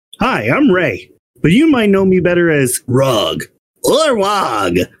Hi, I'm Ray, but you might know me better as Rug, or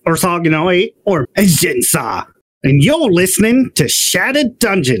Wog, or Sognoy, or Jinsa. And you're listening to Shattered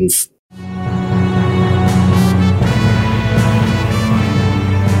Dungeons.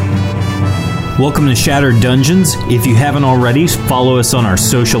 Welcome to Shattered Dungeons. If you haven't already, follow us on our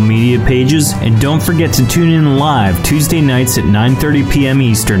social media pages, and don't forget to tune in live Tuesday nights at 9:30 p.m.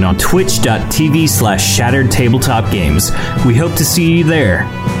 Eastern on twitch.tv/Shattered Tabletop Games. We hope to see you there.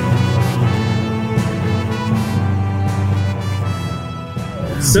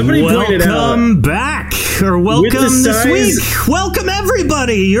 Somebody pointed out. Welcome back, or welcome this week. Welcome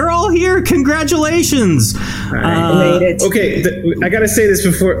everybody. You're all here. Congratulations. Made it. Okay, I gotta say this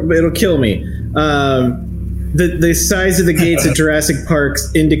before it'll kill me. The size of the gates at Jurassic Park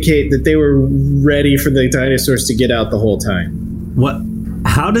indicate that they were ready for the dinosaurs to get out the whole time. What?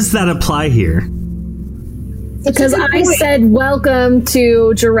 How does that apply here? Because I said welcome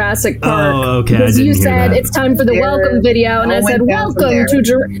to Jurassic Park. Oh, okay. Because you said it's time for the welcome video, and I said welcome to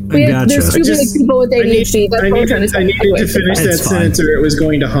Jurassic Park. There's too many people with ADHD. That's what I'm trying to say. I needed to finish that sentence or it was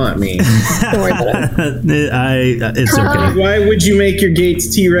going to haunt me. Don't worry about it. It's okay. Why would you make your gates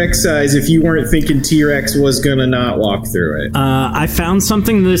T-Rex size if you weren't thinking T-Rex was going to not walk through it? I found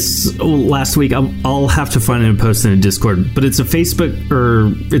something this last week. I'll have to find it and post it in Discord, but it's a Facebook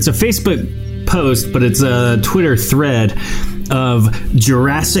post, but it's a Twitter thread of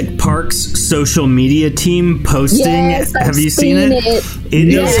Jurassic Park's social media team posting. Yes, Have you seen it? It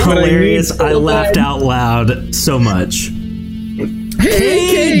is hilarious. I laughed out loud so much.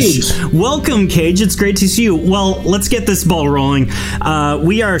 Hey, Cage! Welcome, Cage. It's great to see you. Well, let's get this ball rolling.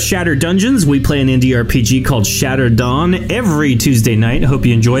 We are Shattered Dungeons. We play an indie RPG called Shattered Dawn every Tuesday night. Hope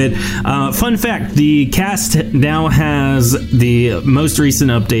you enjoy it. Fun fact, the cast now has the most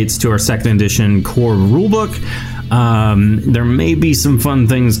recent updates to our 2nd edition core rulebook. There may be some fun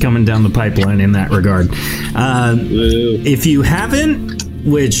things coming down the pipeline in that regard. If you haven't,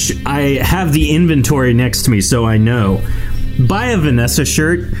 which I have the inventory next to me so I know, buy a Vanessa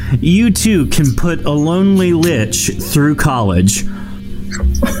shirt. You too can put a lonely lich through college.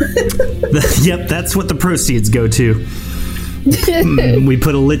 Yep, that's what the proceeds go to. We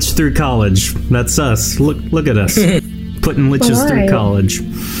put a lich through college. That's us. Look at us. Putting liches through college.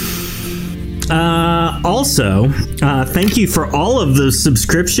 Also, thank you for all of those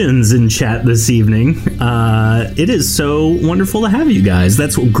subscriptions in chat this evening. It is so wonderful to have you guys.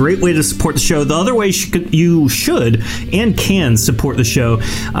 That's a great way to support the show. The other way you should and can support the show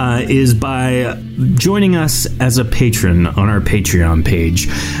is by joining us as a patron on our Patreon page.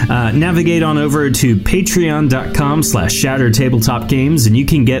 Navigate on over to patreon.com/Shattered Tabletop Games, and you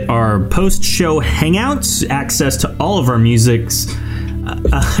can get our post-show hangouts, access to all of our musics.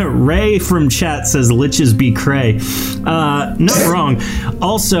 Ray from chat says liches be cray. Not wrong.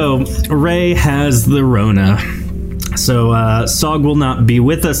 Also, Ray has the Rona, so Sog will not be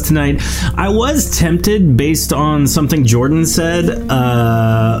with us tonight. I was tempted, based on something Jordan said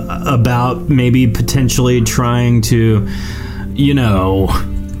about maybe potentially trying to,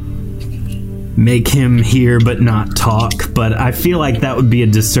 make him hear but not talk, but I feel like that would be a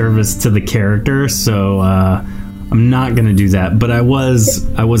disservice to the character, so I'm not going to do that, but I was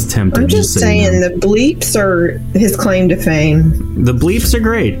tempted. I'm just saying, the bleeps are his claim to fame. The bleeps are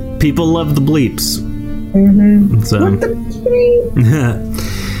great. People love the bleeps. Mm-hmm. So.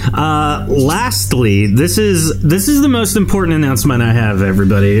 Lastly, this is the most important announcement I have,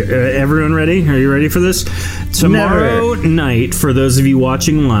 everybody. Everyone ready? Are you ready for this? Tomorrow night, for those of you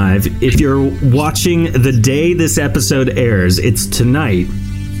watching live, if you're watching the day this episode airs, it's tonight.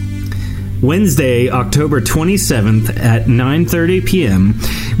 Wednesday, October 27th at 9:30 p.m.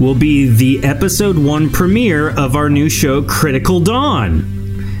 will be the episode 1 premiere of our new show, Critical Dawn.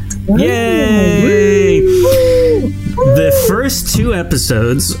 Yay! The first 2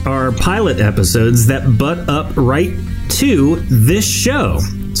 episodes are pilot episodes that butt up right to this show.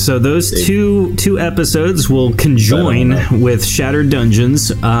 So those two episodes will conjoin with Shattered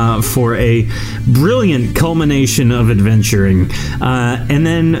Dungeons for a brilliant culmination of adventuring. And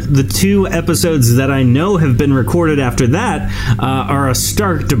then the 2 episodes that I know have been recorded after that are a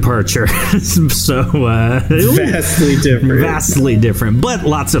stark departure. So vastly different, but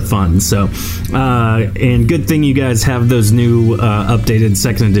lots of fun. So and good thing you guys have those new updated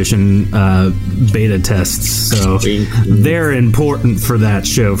 2nd edition beta tests. So they're important for that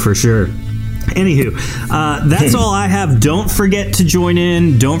show for sure. Anywho, that's all I have. Don't forget to join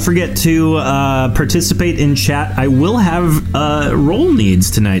in. Don't forget to participate in chat. I will have roll needs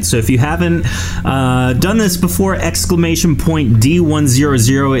tonight. So if you haven't done this before, exclamation point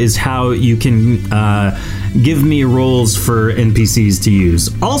D100 is how you can give me rolls for NPCs to use.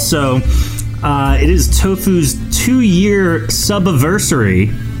 Also, it is Tofu's 2-year sub-anniversary.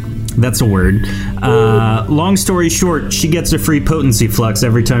 That's a word. Long story short, she gets a free potency flux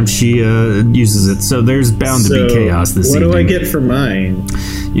every time she uses it. So there's bound to be chaos this evening. What do I get for mine?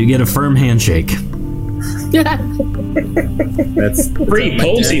 You get a firm handshake. That's free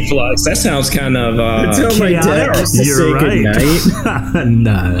potency flux. That sounds kind of chaotic. You're right.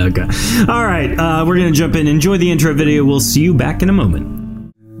 No, okay. All right, we're gonna jump in. Enjoy the intro video. We'll see you back in a moment.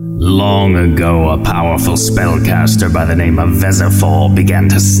 Long ago, a powerful spellcaster by the name of Vezifor began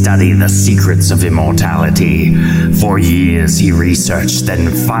to study the secrets of immortality. For years he researched,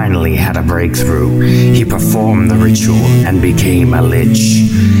 then finally had a breakthrough. He performed the ritual and became a lich.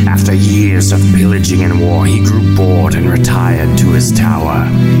 After years of pillaging and war, he grew bored and retired to his tower.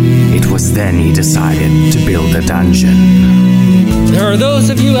 It was then he decided to build a dungeon. There are those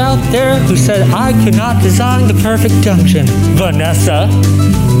of you out there who said I could not design the perfect dungeon, Vanessa.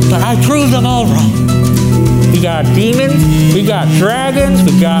 But I proved them all wrong. We got demons, we got dragons,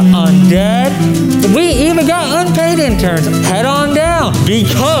 we got undead, we even got unpaid interns. Head on down,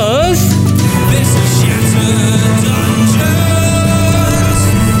 because this is Shattered Dungeons.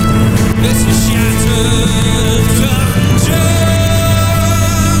 This is Shattered Dungeons.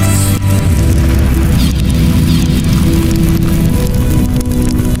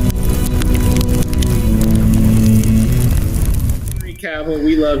 Cavill,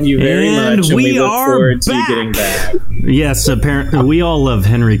 we love you very much, and we look forward to you getting back. Yes, apparently we all love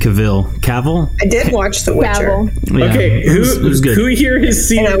Henry Cavill. I did watch The Witcher. Yeah, okay, who here has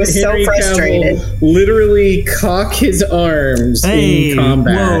seen I was Henry so frustrated. Cavill literally cock his arms in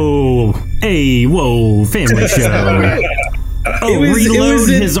combat? Whoa, family show. Reload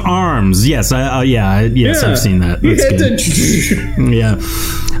his arms. Yes, I've seen that. Yeah.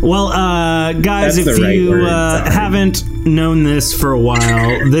 Well, guys, if you haven't known this for a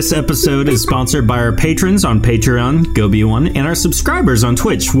while, this episode is sponsored by our patrons on Patreon, Go Be One, and our subscribers on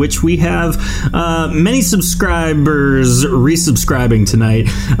Twitch, which we have many subscribers resubscribing tonight.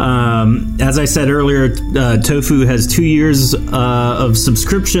 As I said earlier, Tofu has 2 years of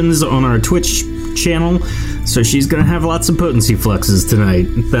subscriptions on our Twitch channel, so she's gonna have lots of potency fluxes tonight.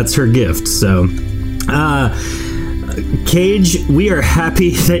 That's her gift. So Cage, we are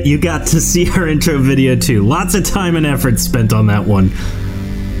happy that you got to see our intro video too. Lots of time and effort spent on that one.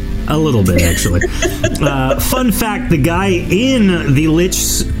 A little bit, actually. Fun fact, the guy in the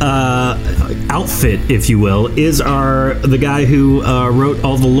Lich outfit, if you will, is the guy who wrote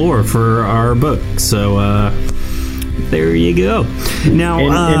all the lore for our book. So there you go. Now,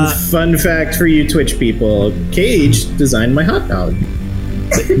 and fun fact for you Twitch people, Cage designed my hot dog.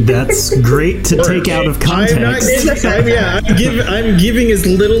 That's great to take out of context. I'm giving as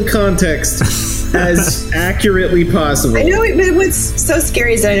little context as accurately possible. I know, but what's so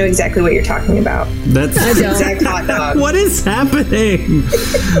scary is that I know exactly what you're talking about. That's the exact hot dog. What is happening?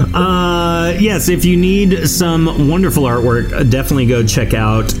 Yes, if you need some wonderful artwork, definitely go check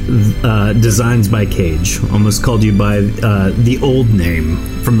out Designs by Cage. Almost called you by the old name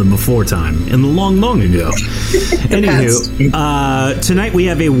from the before time in the long ago. Anywho, tonight we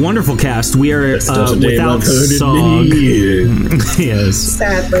have a wonderful cast. We are without Sog. Yes,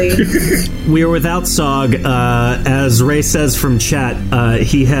 sadly, we are without Sog. As Ray says from chat,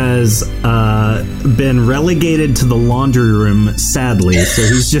 he has been relegated to the laundry room. Sadly, so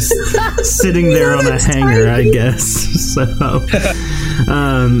he's just sitting there on a hanger, I guess. So.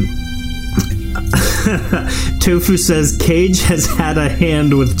 Tofu says Cage has had a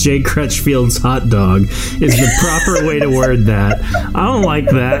hand with Jay Crutchfield's hot dog is the proper way to word that. I don't like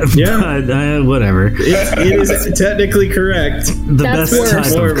that, but whatever. It is technically correct. That's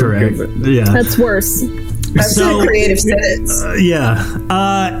best type of correct. Yeah, that's worse. That's a creative sentence.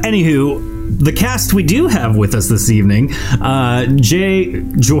 Anywho, the cast we do have with us this evening, J.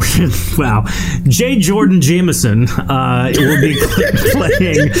 Jordan Jameson will be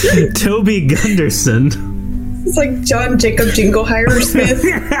playing Toby Gunderson. It's like John Jacob Jingleheimer Smith.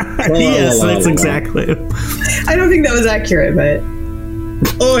 Yes, that's exactly. I don't think that was accurate, but.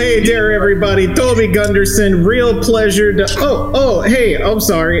 Oh, hey there, everybody. Toby Gunderson. Real pleasure to. Hey, I'm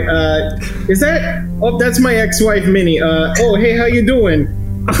sorry. Is that? Oh, that's my ex-wife, Minnie. Oh, hey, how you doing?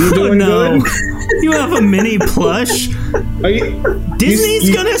 You doing good? You have a mini plush?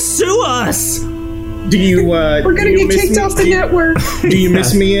 Disney's gonna sue us. Do you? We're gonna get kicked off the network. Do you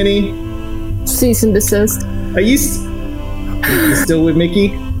miss me any? Cease and desist. Are you still with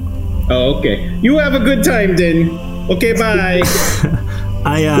Mickey? Oh, okay. You have a good time, then. Okay, bye.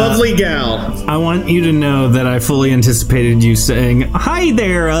 Lovely gal. I want you to know that I fully anticipated you saying, "Hi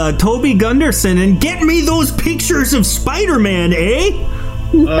there, Toby Gunderson, and get me those pictures of Spider-Man, eh?"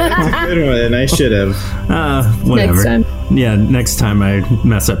 Oh, that's a good one. I should have. Whatever. Next time. Yeah, next time I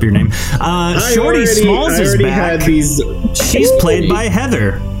mess up your name. Shorty Smalls is back. She's played by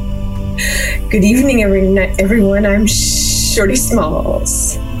Heather. Good evening, everyone. I'm Shorty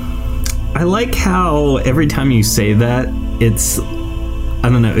Smalls. I like how every time you say that, it's, I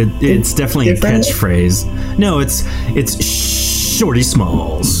don't know, it's definitely different? A catchphrase. No, it's Shorty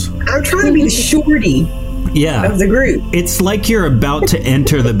Smalls. I'm trying to be the shorty. Yeah. Of the group. It's like you're about to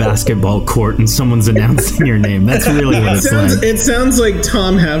enter the basketball court and someone's announcing your name. That's really what it sounds like. It sounds like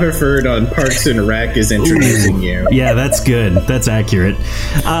Tom Haverford on Parks and Rec is introducing you. Yeah, that's good. That's accurate.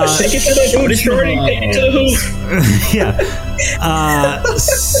 Take it to the hoop, shorty. Take it to the hoop. Yeah.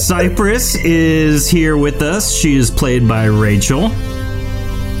 Cypress is here with us. She is played by Rachel.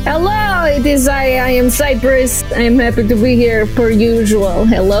 Hello, it is I am Cypress. I'm happy to be here per usual.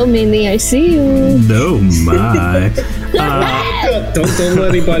 Hello, Minnie, I see you. No, my. Don't let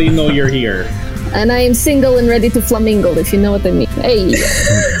anybody know you're here. And I am single and ready to flamingo, if you know what I mean. Hey.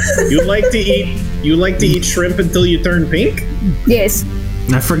 You like to eat shrimp until you turn pink? Yes.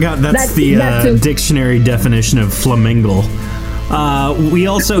 I forgot that's the dictionary definition of flamingo. We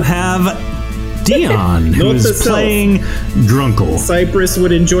also have Dion, who is playing Drunkle. Cypress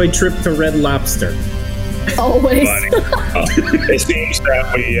would enjoy trip to Red Lobster. Always. It seems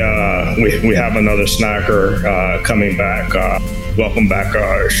that we have another snacker coming back. Welcome back,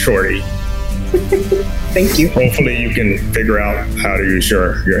 Shorty. Thank you. Hopefully you can figure out how to use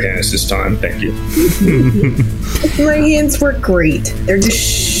your hands this time. Thank you. My hands work great. They're just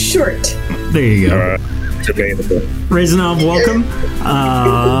short. There you go. Available. Raisinov, welcome.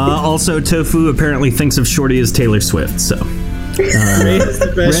 Also, Tofu apparently thinks of Shorty as Taylor Swift. So, Ray's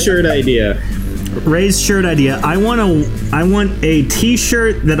the best shirt idea. Ray's shirt idea. I want a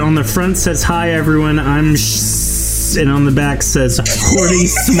T-shirt that on the front says "Hi everyone, I'm," and on the back says "Shorty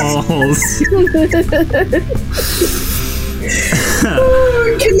Smalls."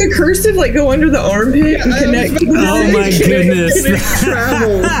 Can the cursive go under the armpit and connect? Oh my goodness!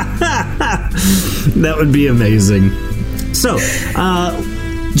 Travel. That would be amazing. So,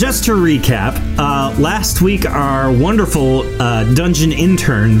 just to recap, last week our wonderful dungeon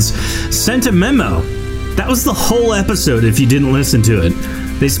interns sent a memo. That was the whole episode if you didn't listen to it.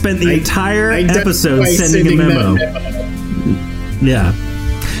 They spent the entire episode sending a memo. Yeah.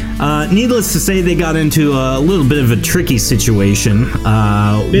 Needless to say, they got into a little bit of a tricky situation.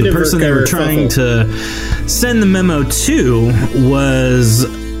 The person they were trying to send the memo to was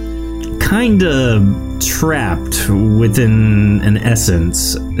kind of trapped within an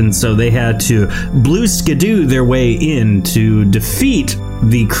essence, and so they had to blue skidoo their way in to defeat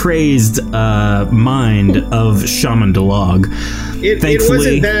the crazed mind of Shaman DeLog. It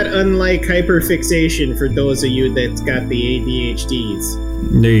wasn't that unlike hyperfixation for those of you that's got the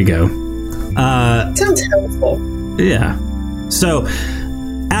ADHDs. There you go. Sounds helpful. Yeah. So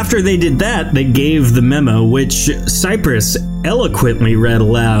after they did that, they gave the memo, which Cypress eloquently read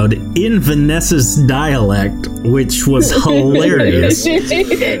aloud in Vanessa's dialect, which was hilarious.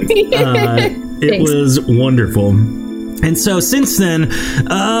 It was wonderful. And so since then,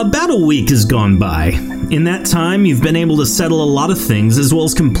 about a week has gone by. In that time, you've been able to settle a lot of things, as well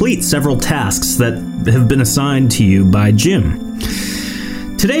as complete several tasks that have been assigned to you by Jim.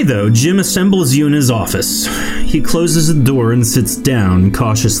 Today, though, Jim assembles you in his office. He closes the door and sits down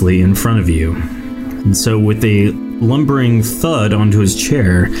cautiously in front of you. And so with a lumbering thud onto his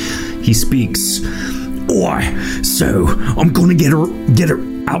chair, he speaks. Oi, so I'm gonna get her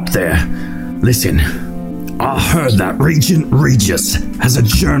out there. Listen, I heard that Regent Regis has a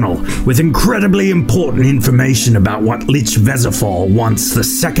journal with incredibly important information about what Lich Vezifor wants the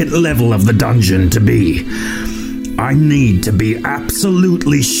second level of the dungeon to be. I need to be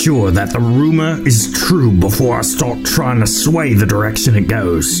absolutely sure that the rumor is true before I start trying to sway the direction it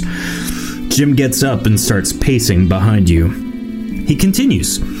goes. Jim gets up and starts pacing behind you. He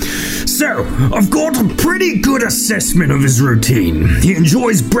continues. So, I've got a pretty good assessment of his routine. He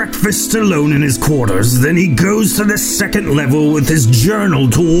enjoys breakfast alone in his quarters, then he goes to the second level with his journal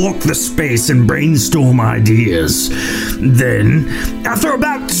to walk the space and brainstorm ideas. Then, after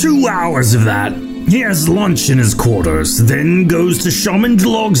about 2 hours of that, he has lunch in his quarters, then goes to Shaman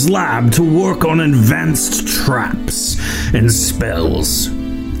DeLog's lab to work on advanced traps and spells.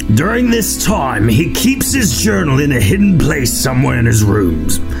 During this time, he keeps his journal in a hidden place somewhere in his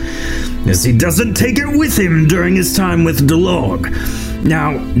rooms, as he doesn't take it with him during his time with DeLog.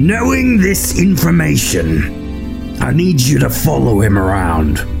 Now, knowing this information, I need you to follow him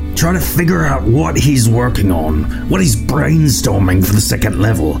around. Try to figure out what he's working on, what he's brainstorming for the second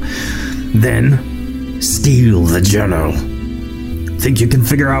level. Then, steal the journal. Think you can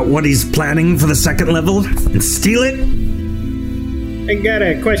figure out what he's planning for the second level and steal it? I got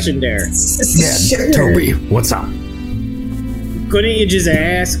a question there. Yeah, Sure. Toby, what's up? Couldn't you just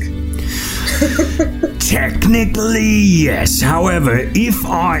ask? Technically, yes. However, if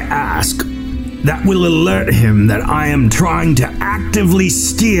I ask, that will alert him that I am trying to actively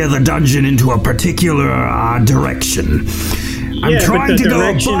steer the dungeon into a particular direction. I'm Yeah, but trying the to go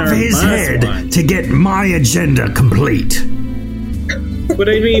direction above our his boss head wants. to get my agenda complete. But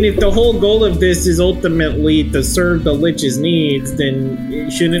I mean, if the whole goal of this is ultimately to serve the Lich's needs, then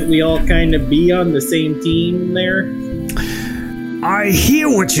shouldn't we all kind of be on the same team there? I hear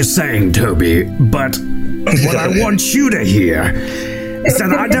what you're saying, Toby, but what I want you to hear is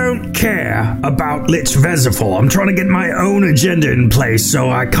that I don't care about Lich Vezafol. I'm trying to get my own agenda in place, so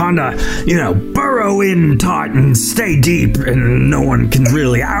I kinda, burrow in tight and stay deep, and no one can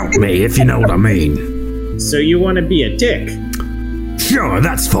really out me, if you know what I mean. So you want to be a dick? Sure,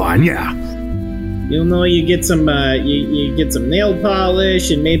 that's fine, yeah. You get some you get some nail polish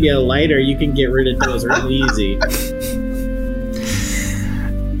and maybe a lighter. You can get rid of those really easy.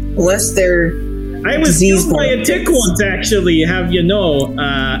 Unless they're I was disease killed by a ones. tick once, actually. Have you know?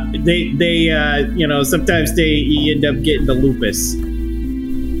 They sometimes you end up getting the lupus.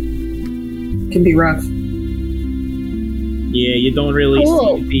 Can be rough. Yeah, you don't really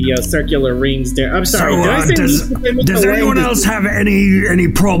Cool. see the circular rings there. I'm sorry. So, did I say does anyone else have any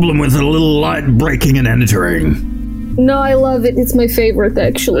problem with a little light breaking and entering? No, I love it. It's my favorite,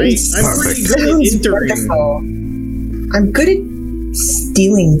 actually. I'm pretty good at Sounds entering. wonderful. I'm good at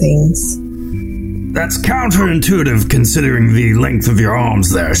stealing things. That's counterintuitive considering the length of your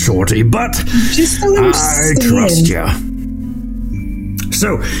arms there, Shorty, but Just don't I understand. trust you.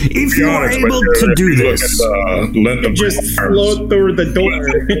 So, if Be you are honest able with you, to if do you look this, at the length of Just her arms, float through the We're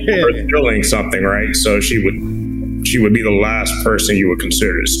door. stealing something, right? So she would be the last person you would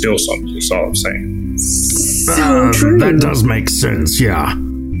consider to steal something. That's all I'm saying. So true. that does make sense, yeah.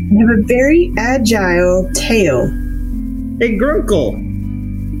 You have a very agile tail. Hey, Grunkle.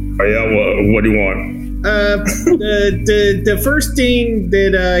 Oh yeah, what do you want? The first thing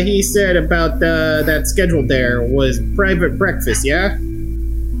that he said about that schedule there was private breakfast. Yeah.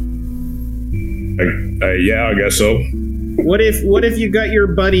 Yeah, I guess so. What if you got your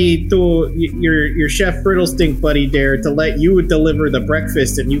buddy to your chef Brittlestink buddy there to let you deliver the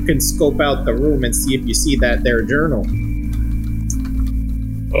breakfast and you can scope out the room and see if you see that there journal.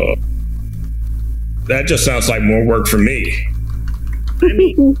 That just sounds like more work for me. I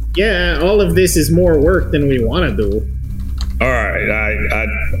mean, yeah, all of this is more work than we want to do. All right,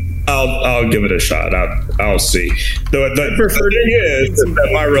 I'll give it a shot. I'll see. The thing is that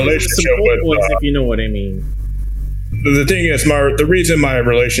my relationship with if you know what I mean. the thing is the reason my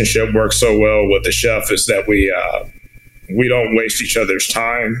relationship works so well with the chef is that we don't waste each other's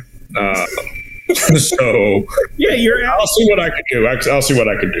time. So Yeah, I'll see what I can do. I'll see what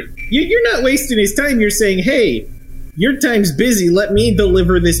I can do. you're not wasting his time. You're saying, hey, your time's busy. Let me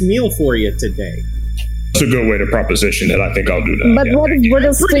deliver this meal for you today. That's a good way to proposition it. I think I'll do that. But yeah. what if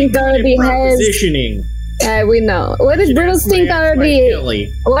Brittlestink already has? Propositioning. We know. What if Brittlestink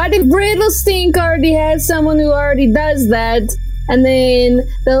already? What if Brittlestink already has someone who already does that, and then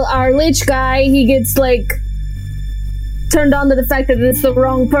our Lich guy, he gets like turned on to the fact that it's the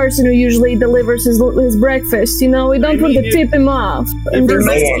wrong person who usually delivers his breakfast. You know, we don't want to tip him off. If we're No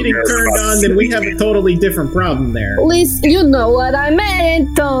not one getting cares turned about on, then we have a totally different problem there. At least you know what I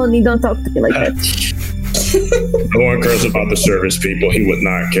meant, Tony. Don't talk to me like that. No one cares about the service people. He would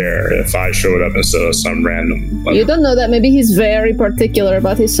not care if I showed up instead of some random. You don't know that. Maybe he's very particular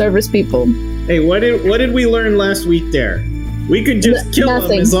about his service people. Hey, what did we learn last week there? We could just kill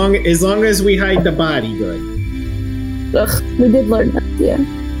Nothing. him as long as we hide the body good. Ugh, we did learn that, yeah.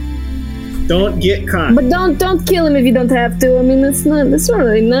 Don't get caught. But don't kill him if you don't have to. I mean, that's not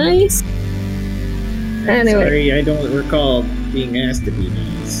really nice. Anyway, Sorry, I don't recall being asked to be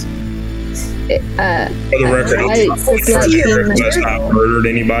nice. For the record, I I've not murdered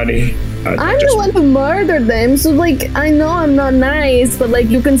anybody. I'm the one who murdered them, so like I know I'm not nice, but like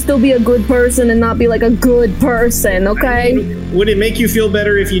you can still be a good person and not be like a good person, okay? Would it make you feel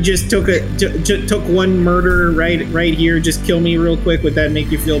better if you just took took one murder right here? Just kill me real quick. Would that make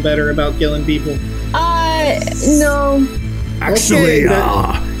you feel better about killing people? No. Actually,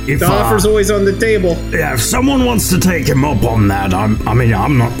 Okay, if The offer's always on the table. yeah, if someone wants to take him up on that,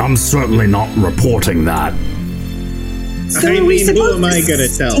 I'm certainly not reporting that. So I are we mean, who supposed am I gonna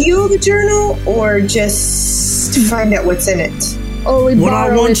to tell? steal the journal or just to find out what's in it? Or we What I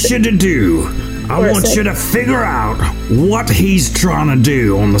borrow want it. you to do, I For a want sec. you to figure out what he's trying to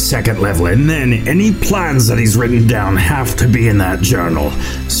do on the second level, and then any plans that he's written down have to be in that journal.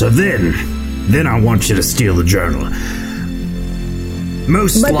 So then I want you to steal the journal.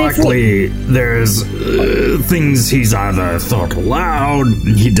 Most But if likely, there's things he's either thought aloud,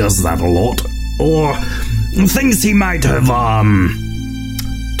 he does that a lot, or things he might have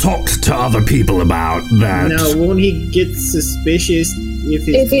talked to other people about that. Now, won't he get suspicious if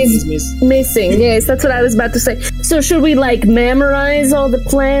he's missing? Yes, that's what I was about to say. So should we like memorize all the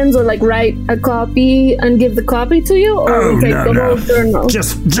plans, or like write a copy and give the copy to you, or Oh, we take no, the whole no. journal?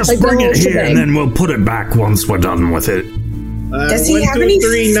 Just Like the bring whole it here, shebang. and then we'll put it back once we're done with it. Does he have any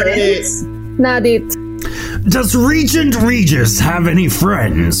friends? Not it. Does Regent Regis have any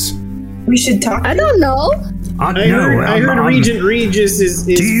friends? We should talk. I don't know. I heard Regent Regis is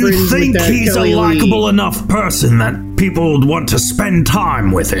Do you friends think with that he's Kelly a Lee. likable enough person that people would want to spend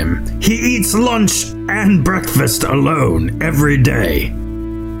time with him? He eats lunch and breakfast alone every day.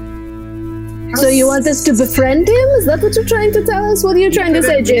 So you want us to befriend him? Is that what you're trying to tell us? What are you trying to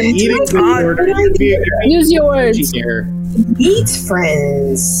say, Jim? Use your words. Needs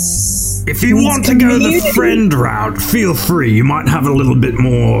friends. If you want to go the friend route, feel free. You might have a little bit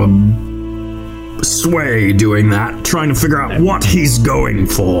more sway doing that, trying to figure out what he's going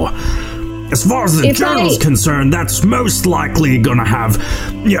for. As far as the If journal's concerned, that's most likely gonna have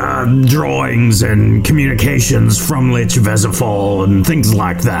drawings and communications from Lich Vezafol and things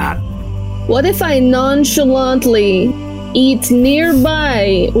like that. What if I nonchalantly eat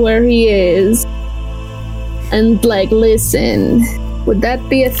nearby where he is and like listen? Would that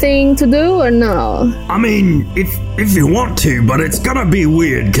be a thing to do or no? I mean, if you want to, but it's gonna be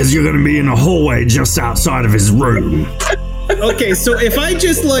weird because you're gonna be in a hallway just outside of his room. Okay, so if I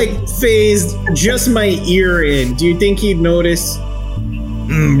just like phased just my ear in, do you think he'd notice?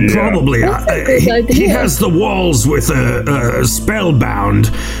 Probably. That's a good He idea. has the walls with a spellbound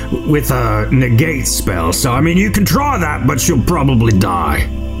with a negate spell. So I mean, you can try that, but you'll probably die.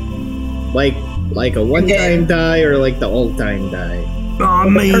 Like a one-time die or like the all-time die? I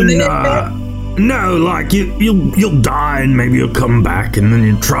mean, no, like you'll die and maybe you'll come back and then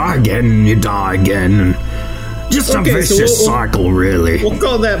you try again and you die again and just a Okay, so vicious cycle, really. We'll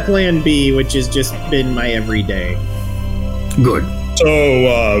call that Plan B, which has just been my everyday. Good.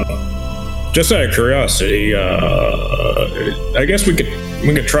 So, just out of curiosity, I guess we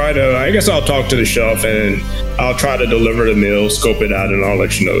could try to. I guess I'll talk to the shelf and I'll try to deliver the meal, scope it out, and I'll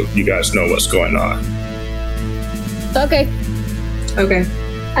let you guys know what's going on. Okay. Okay.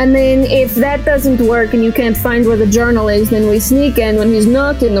 And then if that doesn't work and you can't find where the journal is, then we sneak in when he's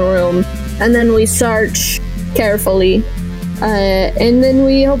not in the room, and then we search carefully, and then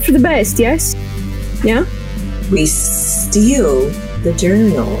we hope for the best. Yes. Yeah. We steal the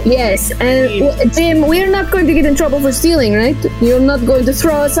journal. Yes, and Jim, we're not going to get in trouble for stealing, right? You're not going to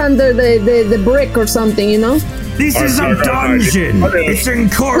throw us under the brick or something, you know? This is a dungeon. It's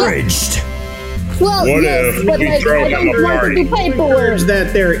encouraged. Well, What yes, if but we like, throw I them don't want apart? to do paperwork. Urge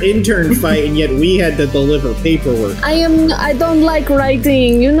that their intern fight, and yet we had to deliver paperwork. I don't like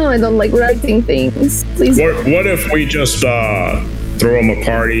writing. You know, I don't like writing things. Please. What if we just throw him a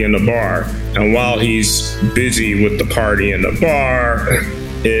party in the bar, and while he's busy with the party in the bar,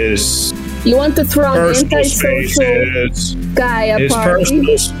 his You want to throw an personal space antisocial guy a his party?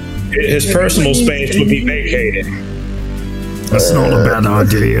 personal space would be vacated. That's not a bad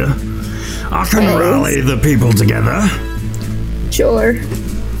idea. I can rally the people together. Sure.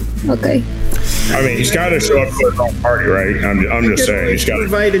 Okay. I mean, he's got to show up for his own party, right? I'm just saying, he's got to.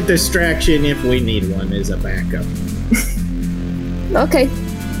 Provide a distraction if we need one as a backup. Okay.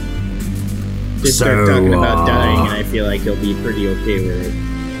 Just start talking about dying, and I feel like he'll be pretty okay with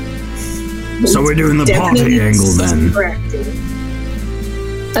it. So we're doing the party angle then.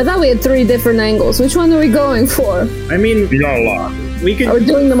 I thought we had 3 different angles. Which one are we going for? I mean, You got a lot. we can Are we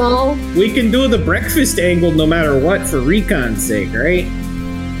doing them all? we can do the breakfast angle no matter what for recon's sake, right?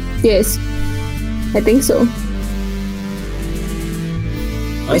 Yes. I think so.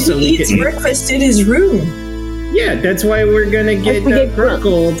 Also, he eats breakfast in his room. Yeah, that's why we're gonna get we get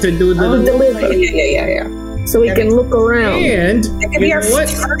Grunkle to do the deliver. Yeah. So we can look around. And That could you be know our what?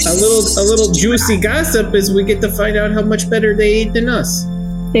 first A little juicy gossip is we get to find out how much better they ate than us.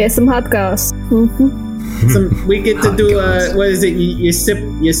 Yeah, some hot goss. We get to do what is it? You sip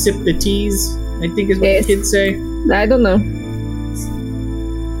the teas. I think is what Yes. the kids say. I don't know.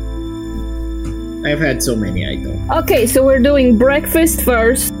 I've had so many, I don't. Okay, so we're doing breakfast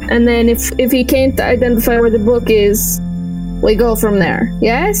first, and then if he can't identify where the book is, we go from there.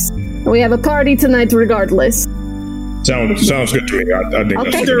 Yes? We have a party tonight regardless. Sounds good to me. I think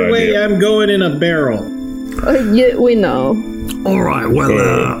that's a Either good way, idea. I'm going in a barrel. Yeah, we know. All right, well,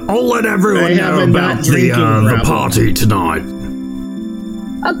 I'll let everyone know about the party tonight.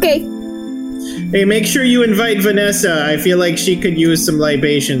 Okay. Hey, make sure you invite Vanessa. I feel like she could use some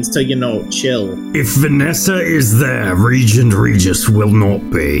libations to, chill. If Vanessa is there, Regent Regis will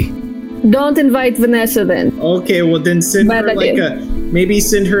not be. Don't invite Vanessa then. Okay, well then send Bad her idea. maybe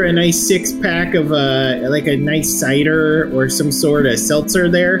send her a nice 6-pack of a nice cider or some sort of seltzer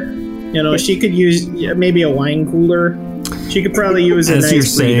there. She could use maybe a wine cooler. She could probably use a As nice you're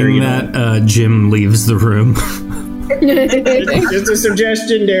saying breather, that, Jim leaves the room. Just a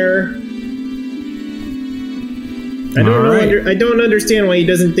suggestion there. I don't understand why he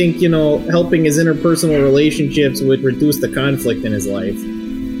doesn't think, helping his interpersonal relationships would reduce the conflict in his life.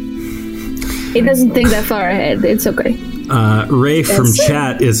 He doesn't think that far ahead. It's okay. Ray from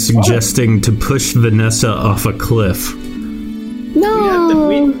chat is suggesting to push Vanessa off a cliff.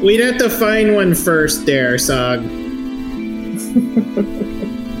 No. We'd have to find one first there, Sog.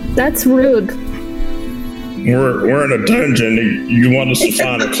 That's rude. We're in a dungeon. You want us to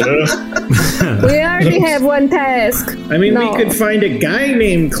find a cliff? We already have one task. I mean, we could find a guy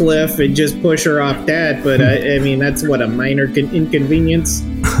named Cliff and just push her off that, but I mean, that's what, a minor inconvenience?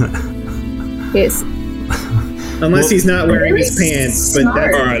 Yes. Unless he's not wearing his pants. But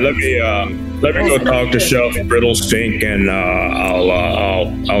that's all right. Let me go talk to Chef Brittlestink, and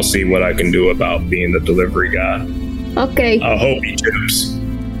I'll see what I can do about being the delivery guy. Okay. I hope he tips.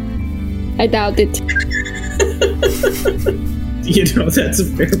 I doubt it. That's a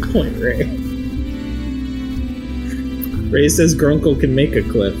fair point, Ray. Ray says Grunkle can make a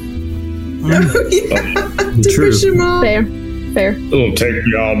cliff. True. Fair. It'll take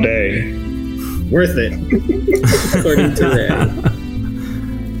me all day. Worth it, according to Ray.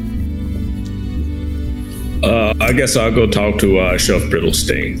 I guess I'll go talk to Chef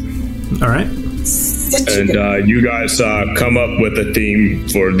Brittlestink. All right. And you guys come up with a theme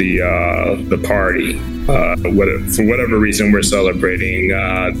for the party. For whatever reason, we're celebrating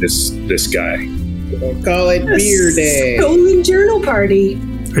this guy. We'll call it Beer Day. Stolen journal party.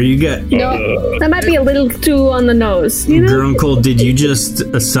 Are you good? No, that might be a little too on the nose. Grunkle, did you just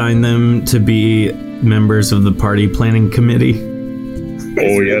assign them to be members of the party planning committee?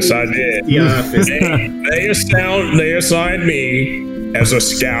 Oh, yes, I did. The office. They assigned me as a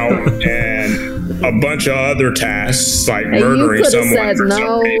scout and a bunch of other tasks, like murdering someone for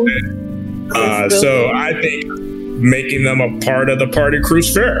some reason. So I think making them a part of the party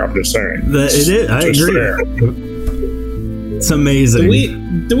crew's fair. I'm just saying. It is. I agree. Fair. It's amazing.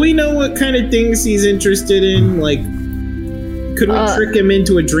 Do we know what kind of things he's interested in? Like, could we trick him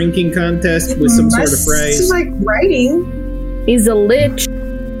into a drinking contest with some sort of prize? It's like writing. He's a lich.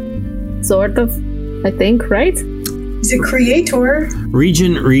 Sort of, I think, right? He's a creator.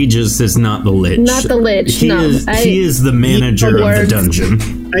 Regent Regis is not the lich. Not the lich, he is the manager of the dungeon.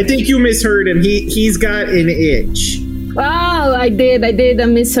 I think you misheard him. He's got an itch. Oh, I did. I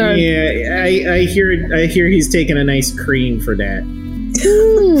misheard. Yeah, I hear he's taking a nice cream for that.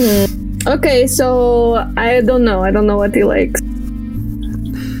 Okay, so I don't know. I don't know what he likes.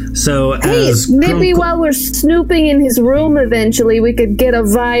 So hey, maybe while we're snooping in his room, eventually we could get a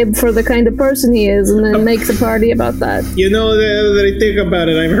vibe for the kind of person he is, and then make the party about that. That I think about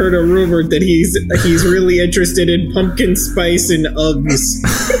it, I've heard a rumor that he's really interested in pumpkin spice and Uggs.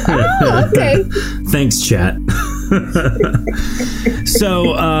 Oh, okay. Thanks, chat.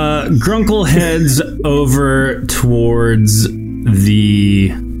 So Grunkle heads over towards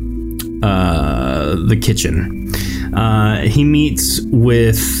the kitchen. He meets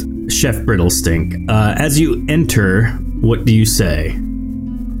with Chef Brittlestink. As you enter, what do you say?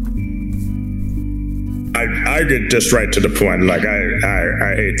 I get just right to the point. Like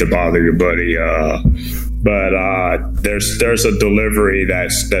I hate to bother you, buddy, but there's a delivery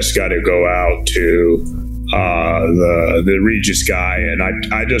that's got to go out to the Regis guy, and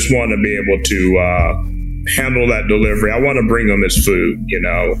I just want to be able to handle that delivery. I want to bring him his food.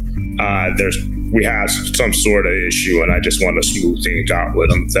 We have some sort of issue, and I just want to smooth things out with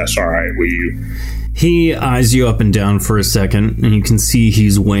him. If that's all right with you. He eyes you up and down for a second, and you can see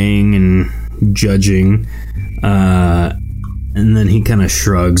he's weighing and judging, and then he kind of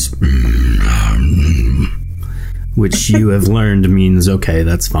shrugs, which you have learned means, okay,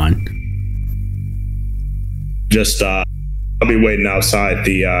 that's fine. Just, I'll be waiting outside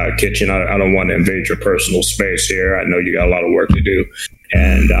the kitchen. I don't want to invade your personal space here. I know you got a lot of work to do.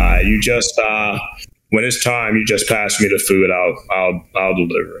 And you just, when it's time, you just pass me the food. I'll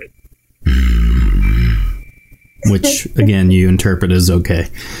deliver it. which again you interpret as okay.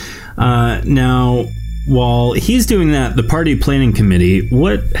 Now, while he's doing that, the party planning committee,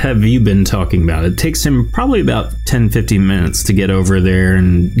 what have you been talking about? It takes him probably about 10-15 minutes to get over there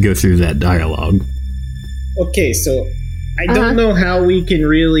and go through that dialogue. Okay, so I don't know how we can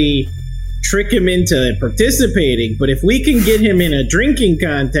really trick him into participating, but if we can get him in a drinking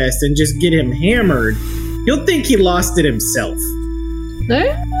contest and just get him hammered, he'll think he lost it himself.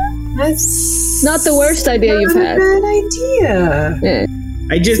 That's not the worst idea you've had. Bad idea. Yeah.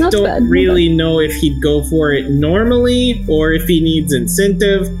 I just don't really know if he'd go for it normally or if he needs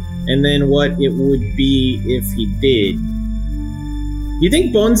incentive, and then what it would be if he did. You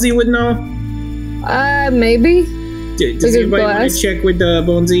think Bonesy would know? Maybe. Does anybody want to check with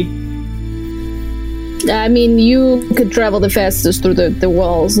Bonesy? I mean, you could travel the fastest through the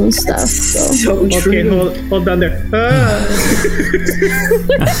walls and stuff. So okay, hold on there.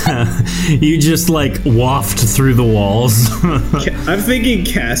 You just like waft through the walls. I'm thinking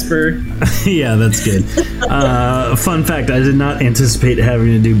Casper. Yeah, that's good. Fun fact, I did not anticipate having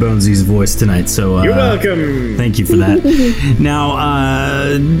to do Bonesy's voice tonight, so you're welcome. Thank you for that. Now,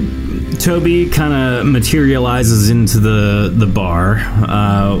 Toby kind of materializes into the bar.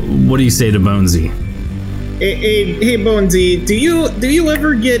 What do you say to Bonesy? Hey, Bonesy, do you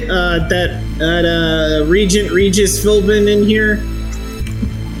ever get that Regent Regis Philbin in here?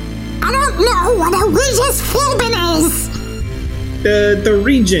 I don't know what a Regis Philbin is. The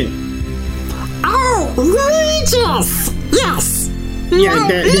Regent. Oh, Regis. Yes. Yeah,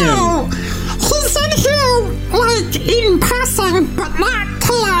 that him. He's in here like in passing, but not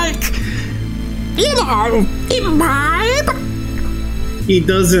to like, imbibe. He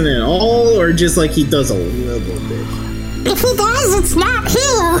doesn't at all, or just like he does a little bit? If he does, it's not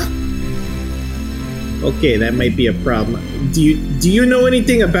here. Okay, that might be a problem. Do you know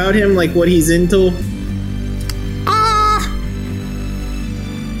anything about him, like what he's into?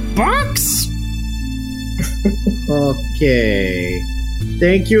 Books? Okay.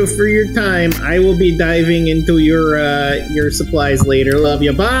 Thank you for your time. I will be diving into your supplies later. Love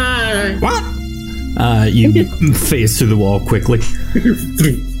you. Bye. What? You phase through the wall quickly.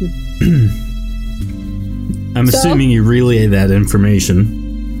 I'm assuming you relay that information.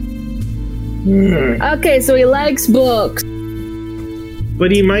 Okay, so he likes books.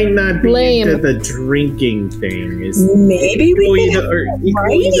 But he might not be Lame. into the drinking thing. Maybe we could have a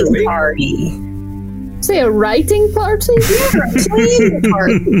writing party. Say a writing party? Yeah, a playing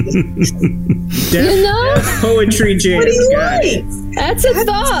party. You know? Poetry jam. What do you like? That's a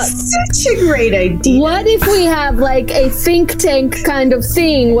thought. Such a great idea. What if we have like a think tank kind of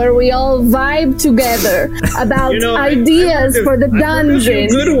thing where we all vibe together about ideas for the dungeon?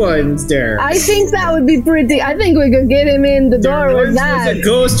 Good ones there. I think that would be pretty. I think we could get him in the door with that. A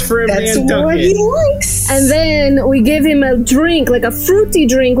ghost for a That's what he likes. And then we give him a drink, like a fruity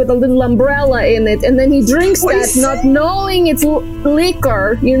drink with a little umbrella in it, and then he drinks that, not knowing it's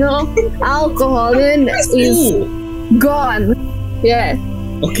liquor, alcohol, and he's gone. Yeah.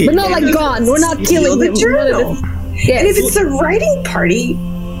 Okay. But not like gone. We're not killing the him. journal. Yes. And if it's a writing party,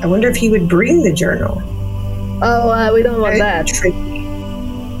 I wonder if he would bring the journal. Oh, we don't want that.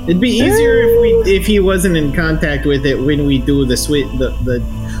 It'd be easier if he wasn't in contact with it when we do the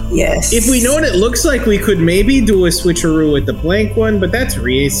Yes. If we know what it looks like, we could maybe do a switcheroo with the blank one, but that's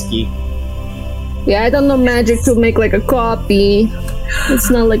risky. Yeah, I don't know magic to make like a copy. It's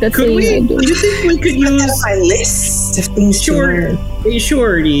not like a thing I do. Do you think we could use my list of things to learn?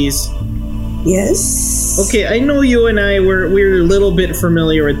 Shorties? Yes. Okay, I know you and I we're a little bit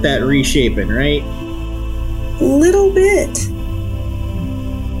familiar with that reshaping, right? A little bit.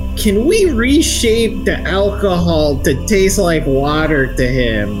 Can we reshape the alcohol to taste like water to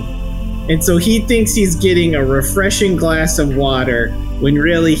him? And so he thinks he's getting a refreshing glass of water when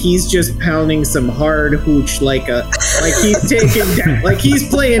really he's just pounding some hard hooch like he's taking like he's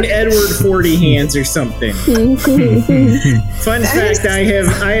playing Edward 40 hands or something. Fun fact, I have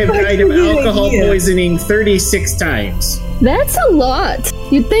died of alcohol poisoning 36 times. That's a lot.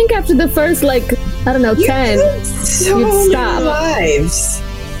 You'd think after the first 10 you'd stop. Lives.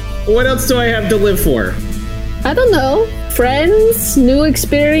 What else do I have to live for? I don't know. Friends, new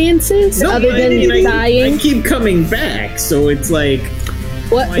experiences, other than dying. I keep coming back, so it's like.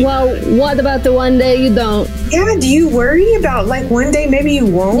 What about the one day you don't? Yeah, do you worry about one day maybe you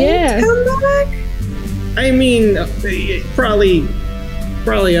won't come back? I mean, probably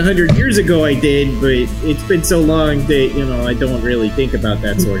 100 years ago I did, but it's been so long that I don't really think about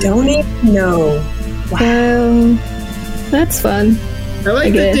that sort of thing. Don't even know. Wow, that's fun. I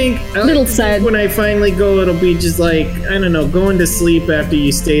like to think sad. When I finally go, it'll be just like, I don't know, going to sleep after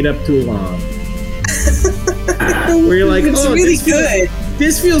you stayed up too long. Where you're like, it's really good.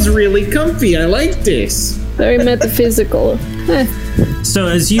 This feels really comfy. I like this. Very metaphysical. So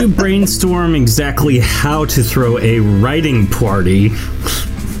as you brainstorm exactly how to throw a writing party,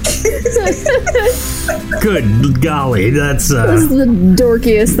 good golly, this is the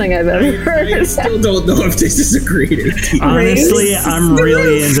dorkiest thing I've ever heard. I still don't know if this is a great idea. Honestly, I'm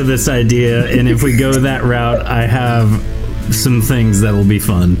really into this idea, and if we go that route, I have some things that'll be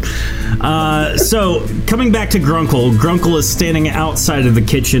fun. So, coming back to Grunkle, Grunkle is standing outside of the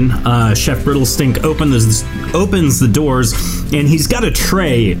kitchen. Chef Brittlestink opens the doors, and he's got a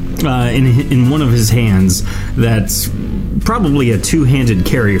tray in one of his hands that's probably a two-handed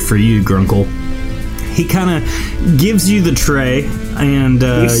carry for you, Grunkle. He kind of gives you the tray, and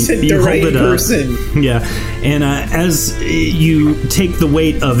you hold it up. Yeah, and as you take the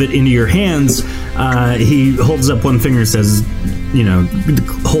weight of it into your hands, he holds up one finger and says,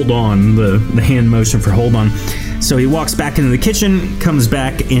 hold on, the hand motion for hold on. So he walks back into the kitchen, comes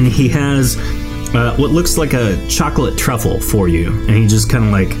back, and he has what looks like a chocolate truffle for you. And he just kind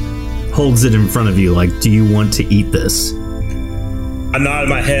of like holds it in front of you, like, do you want to eat this? I nod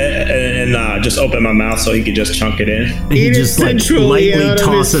my head and just open my mouth so he could just chunk it in. And he just like lightly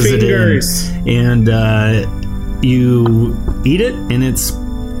tosses it in, and you eat it, and it's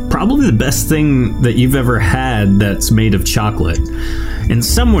probably the best thing that you've ever had that's made of chocolate. And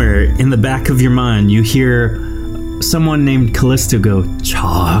somewhere in the back of your mind, you hear someone named Callisto go,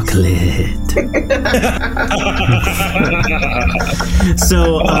 chocolate.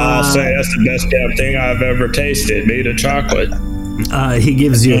 So I'll say that's the best damn thing I've ever tasted, made of chocolate. He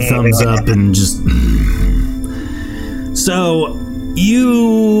gives you a thumbs up and just... So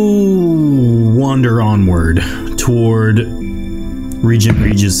you wander onward toward Regent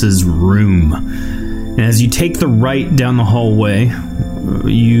Regis's room. And as you take the right down the hallway,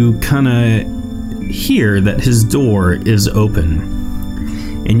 you kind of hear that his door is open.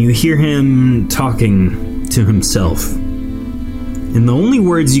 And you hear him talking to himself. And the only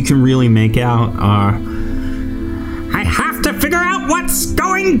words you can really make out are, I have to figure out what's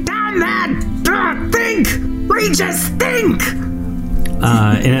going down there! Think! Regis, think!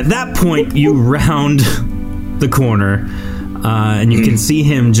 And at that point, you round the corner, and you can see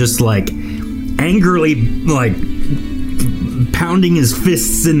him just like angrily like pounding his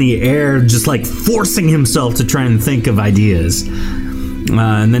fists in the air, just like forcing himself to try and think of ideas.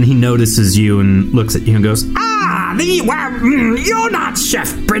 And then he notices you and looks at you and goes, you're not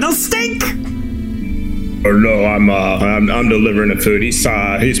Chef Brittlestink! Or no, I'm delivering the food. He's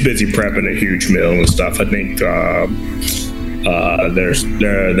busy prepping a huge meal and stuff. I think there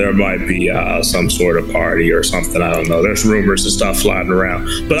might be some sort of party or something. I don't know. There's rumors and stuff flying around.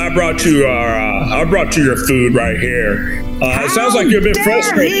 But I brought you your food right here. It sounds like you're a bit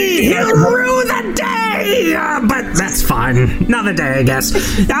frustrated. He'll rue the day, but that's fine. Another day, I guess.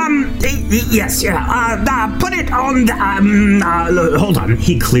 Yes, yeah. Put it on the. Hold on.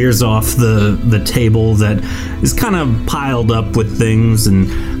 He clears off the table that is kind of piled up with things, and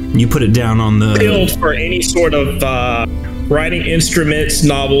you put it down on the. Build for any sort of writing instruments,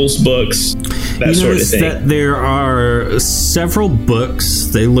 novels, books, that sort of thing. That there are several books.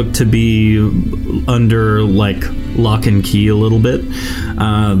 They look to be under like lock and key a little bit.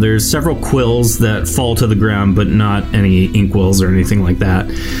 There's several quills that fall to the ground, but not any inkwells or anything like that.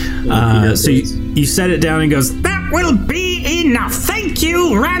 So you set it down and goes, that will be enough. Thank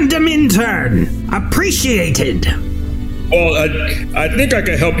you, random intern. Appreciated. Well, I think I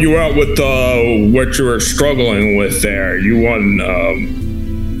can help you out with what you were struggling with there. You want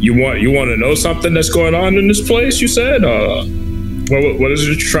to know something that's going on in this place? You said. What is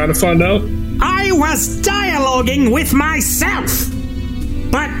it you're trying to find out? I was dialoguing with myself.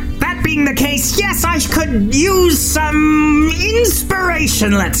 But that being the case, yes, I could use some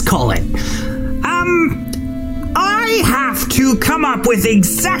inspiration. Let's call it. I have to come up with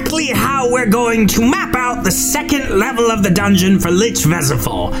exactly how we're going to map out the second level of the dungeon for Lich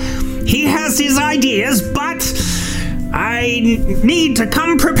Vezafol. He has his ideas, but I need to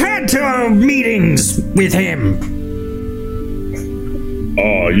come prepared to meetings with him.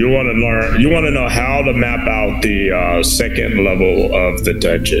 Oh, you want to know how to map out the second level of the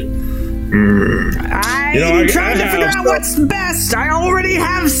dungeon. I'm trying to figure out what's best. I already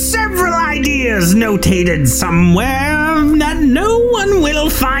have several ideas notated somewhere that no one will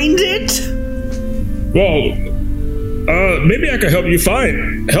find it. Well, maybe I could help you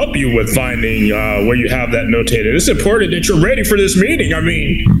with finding where you have that notated. It's important that you're ready for this meeting. I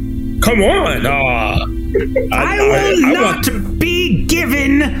mean, come on. I will not be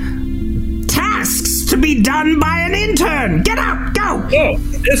given tasks to be done by an intern. Get out, go. Oh.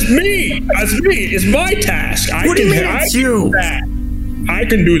 It's me. It's my task. What do you mean it's you? I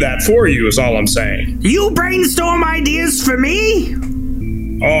can do that for you, is all I'm saying. You brainstorm ideas for me?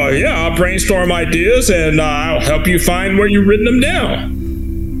 Oh, yeah, I'll brainstorm ideas and I'll help you find where you've written them down.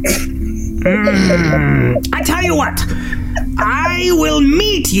 I tell you what, I will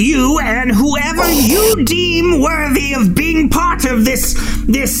meet you and whoever you deem worthy of being part of this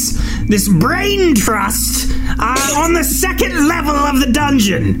brain trust on the second level of the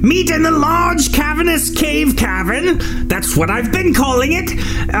dungeon. Meet in the large cavernous cave cavern. That's what I've been calling it.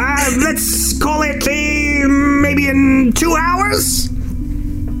 Let's call it maybe in 2 hours.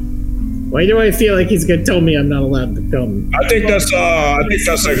 Why do I feel like he's gonna tell me I'm not allowed to come? I think that's a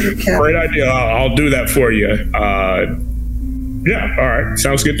great idea. I'll do that for you. Yeah, all right,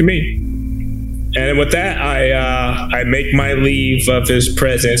 sounds good to me. And with that, I make my leave of his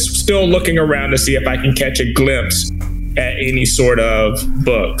presence, still looking around to see if I can catch a glimpse at any sort of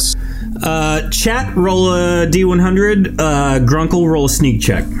books. Chat, roll a D100. Grunkle, roll a sneak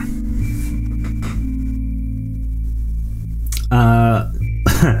check.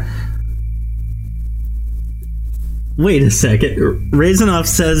 Wait a second. Raisinoff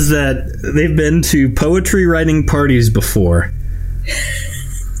says that they've been to poetry writing parties before.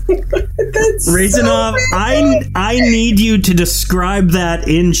 Raisinoff, I need you to describe that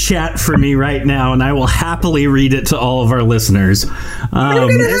in chat for me right now, and I will happily read it to all of our listeners.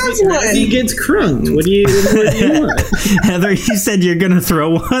 As he gets crunked. What do you want? Heather, you said you're going to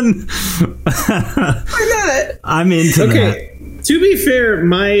throw one? Why not? I'm into that. To be fair,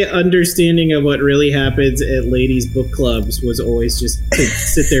 my understanding of what really happens at ladies' book clubs was always just to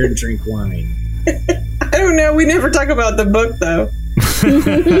sit there and drink wine. I don't know. We never talk about the book, though.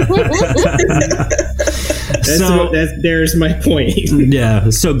 There's my point.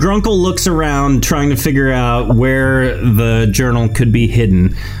 Yeah. So Grunkle looks around trying to figure out where the journal could be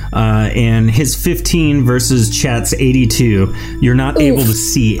hidden. And his 15 versus Chat's 82, you're not able to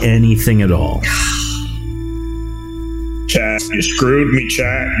see anything at all. Chat, you screwed me,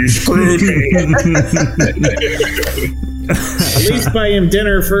 Chat. You screwed me. At least buy him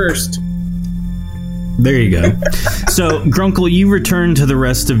dinner first. There you go. So, Grunkle, you return to the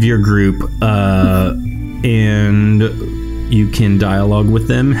rest of your group, and you can dialogue with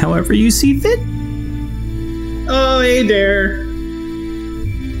them however you see fit. Oh, hey there.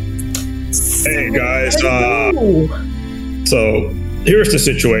 Hey, guys. So, here's the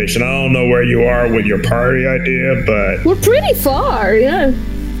situation. I don't know where you are with your party idea, but... We're pretty far, yeah.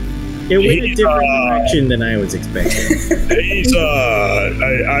 It went a different direction than I was expecting.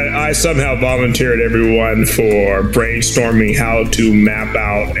 I somehow volunteered everyone for brainstorming how to map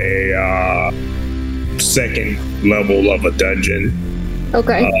out a second level of a dungeon.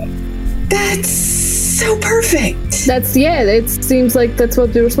 Okay. That's so perfect. It seems like that's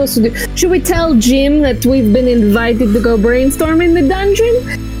what we were supposed to do. Should we tell Jim that we've been invited to go brainstorm in the dungeon?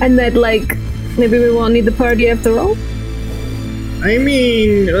 And that, like, maybe we won't need the party after all? I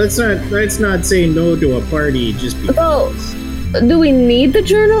mean, let's not say no to a party just because. Well, do we need the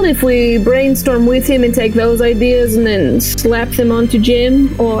journal if we brainstorm with him and take those ideas and then slap them onto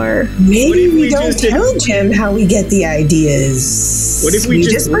Jim? Or maybe we don't tell Jim how we get the ideas. What if we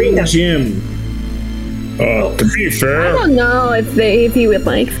just bring Jim? To be fair, I don't know if he would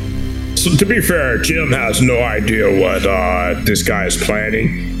like. So to be fair, Jim has no idea what this guy is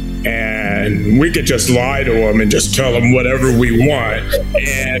planning. And we could just lie to him and just tell him whatever we want.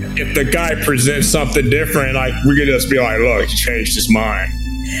 And if the guy presents something different, like we could just be like, "Look, he changed his mind."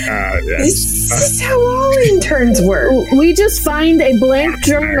 This is how all interns work. We just find a blank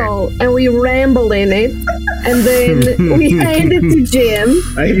journal and we ramble in it, and then we hand it to Jim.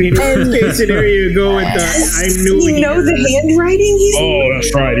 I mean, worst case scenario, you go with the I knew. You know the handwriting he's. Oh,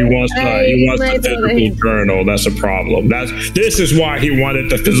 that's right. He wants the physical journal. That's a problem. This is why he wanted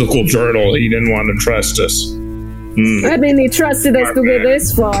the physical journal. He didn't want to trust us. I mean, he trusted us to get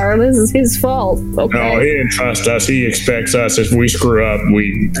this far. This is his fault. Okay. No, he didn't trust us. He expects us. If we screw up,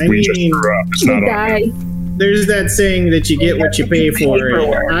 we just screw up. It's not on him. There's that saying that you get what you pay for.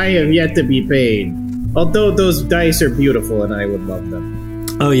 And I have yet to be paid. Although those dice are beautiful and I would love them.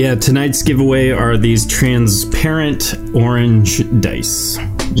 Oh yeah, tonight's giveaway are these transparent orange dice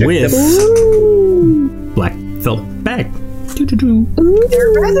with black felt bag.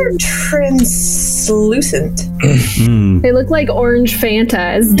 They're rather translucent. They look like orange Fanta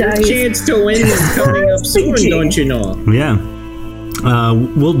as dice. Chance to win is coming up soon, don't you know? Yeah.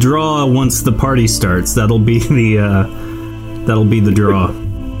 We'll draw once the party starts. That'll be the draw.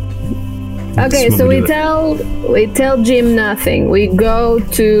 Okay, so we tell Jim nothing. We go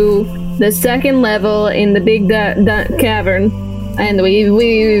to the second level in the big cavern, and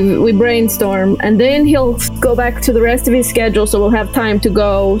we brainstorm, and then he'll go back to the rest of his schedule, so we'll have time to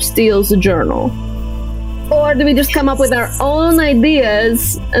go steal the journal. Or do we just come up with our own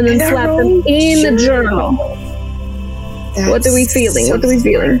ideas and then slap them in the journal? What are we feeling?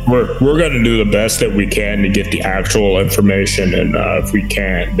 We're going to do the best that we can to get the actual information, and if we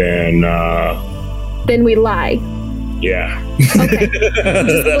can't, then we lie. Yeah. Okay.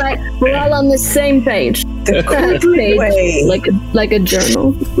 We're all on the same page. The quick way. Like a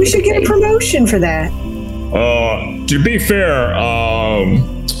journal. We should get a promotion for that. To be fair,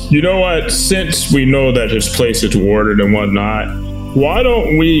 you know what? Since we know that his place is warded and whatnot, why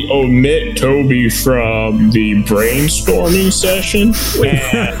don't we omit Toby from the brainstorming session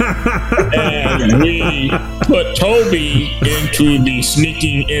and we put Toby into the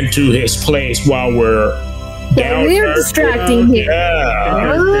sneaking into his place while we're down we're there. distracting him.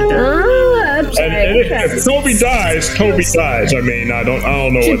 Yeah. If Toby dies, Toby dies. I mean, I don't know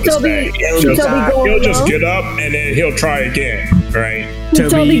what to say. He'll just get up and then he'll try again, right?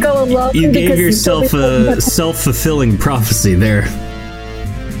 Toby, you gave yourself a self-fulfilling prophecy there.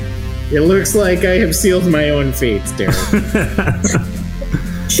 It looks like I have sealed my own fate, Derek.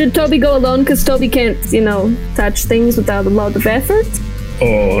 Should Toby go alone because Toby can't, touch things without a lot of effort?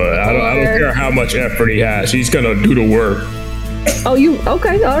 Oh, I don't care how much effort he has. He's gonna do the work. Oh,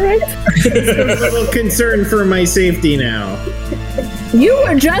 okay, all right. I'm a little concerned for my safety now. You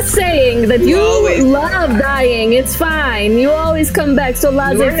were just saying that you love dying. It's fine. You always come back so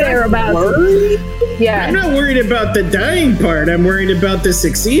laissez-faire about it. Yeah. I'm not worried about the dying part. I'm worried about the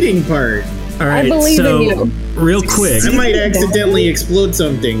succeeding part. All right, I believe in you. Real quick. I might accidentally explode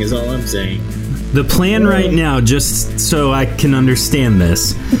something, is all I'm saying. The plan right now, just so I can understand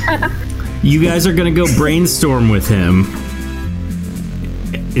this, you guys are going to go brainstorm with him,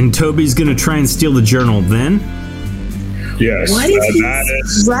 and Toby's going to try and steal the journal then? Yes. What if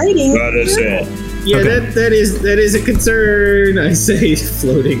he's writing? That is it. Yeah, Okay. that is a concern. I say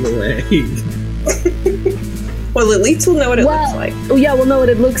floating away. Well, at least we'll know what it looks like. Yeah, we'll know what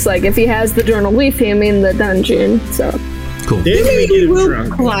it looks like if he has the journal with him in the dungeon. So cool. Then we get him We'll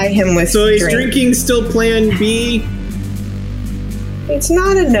drunk. ply him with So is drink. drinking still plan B? It's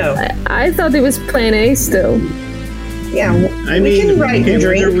not a no. I thought it was plan A still. Yeah, I we mean, can write and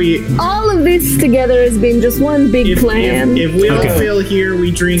drink. All of this together has been just one big plan. If we all fail here, we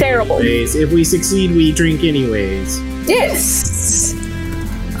drink Terrible. anyways. If we succeed, we drink anyways. Yes.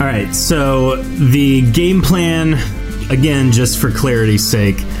 All right, so the game plan, again, just for clarity's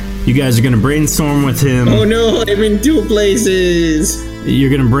sake, you guys are going to brainstorm with him. Oh no, I'm in two places. You're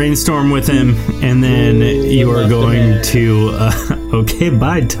going to brainstorm with him, and then you are going to... okay,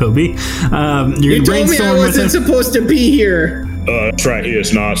 bye, Toby. You You're going to told me I brainstorm with him. wasn't supposed to be here. That's right. He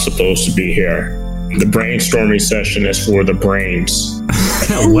is not supposed to be here. The brainstorming session is for the brains.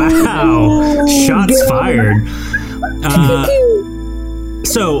 Wow. Shots fired.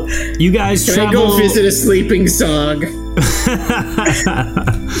 So, you guys Can travel... I go visit a sleeping Sog?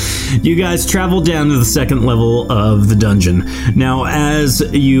 You guys travel down to the second level of the dungeon. Now, as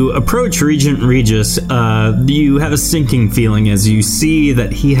you approach Regent Regis, you have a sinking feeling as you see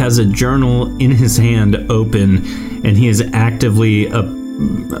that he has a journal in his hand open, and he is actively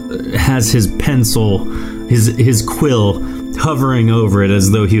has his pencil, his quill hovering over it as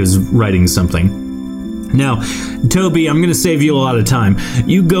though he was writing something. Now, Toby, I'm going to save you a lot of time.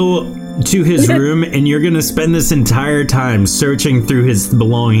 You go to his room, and you're going to spend this entire time searching through his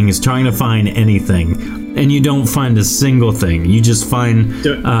belongings, trying to find anything. And you don't find a single thing. You just find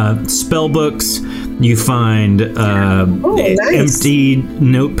spell books, you find empty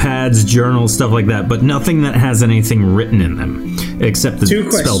notepads, journals, stuff like that, but nothing that has anything written in them, except the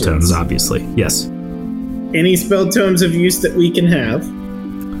spell tomes, obviously. Yes. Any spell tomes of use that we can have?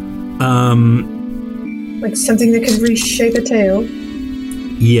 Like something that could reshape a tail.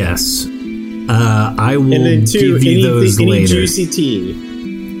 Yes. I will And then two, give you those any later. juicy tea.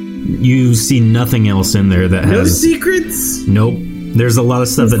 You see nothing else in there that No has... secrets? Nope. There's a lot of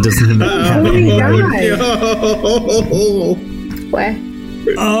stuff that doesn't have any. What?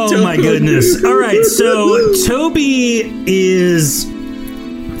 Oh my goodness. All right, so Toby is...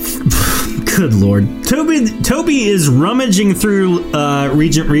 Good lord. Toby is rummaging through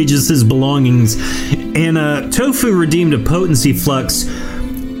Regent Regis's belongings, and Tofu redeemed a potency flux.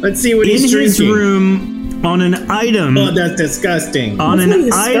 Let's see what he's in his drinking. room on an item. Oh, that's disgusting. On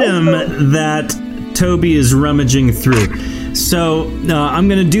an item that Toby is rummaging through. So I'm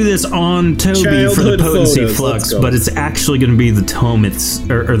going to do this on Toby for the Childhood potency photos, flux, let's go. but it's actually going to be the tome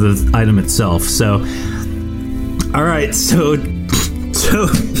or the item itself. So, all right. So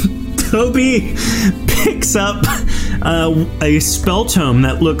Toby picks up a spell tome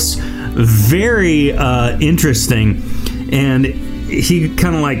that looks very interesting, and he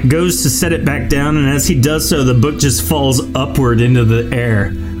kind of like goes to set it back down, and as he does so, the book just falls upward into the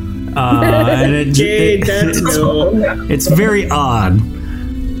air. And it's very odd.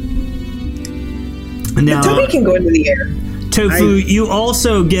 Now, Toby can go into the air. Tofu, you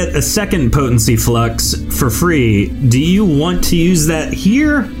also get a second potency flux for free. Do you want to use that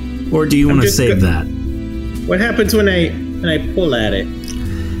here, or do you want to save that? What happens when I pull at it?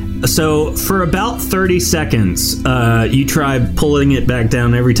 So for about 30 seconds, you try pulling it back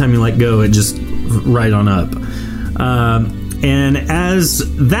down. Every time you let go, it just right on up. And as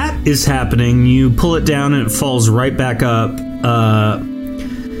that is happening, you pull it down and it falls right back up.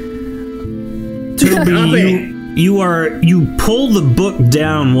 Toby, you pull the book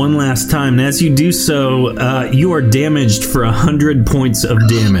down one last time, and as you do so, you are damaged for 100 points of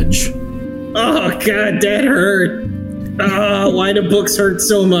damage. Oh God, that hurt. Why do books hurt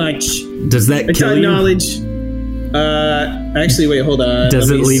so much? Does that kill you? Knowledge. Actually, wait, hold on. Does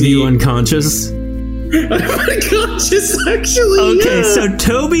it leave you unconscious? I'm unconscious, actually. Okay, yeah. so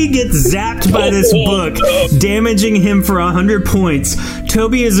Toby gets zapped by this book, damaging him for 100 points.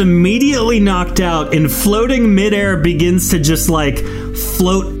 Toby is immediately knocked out and floating midair begins to just like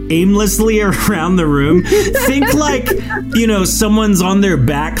float aimlessly around the room. Think like, someone's on their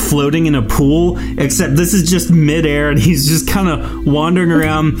back floating in a pool, except this is just midair and he's just kind of wandering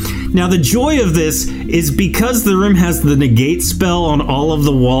around. Now, the joy of this is because the room has the negate spell on all of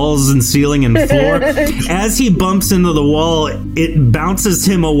the walls and ceiling and floor, as he bumps into the wall, it bounces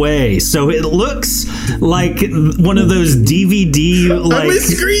him away. So it looks like one of those DVD, like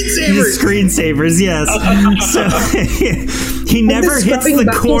screensavers, yes. So he never hits the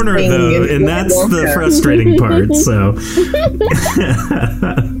corner though, and that's the frustrating part. So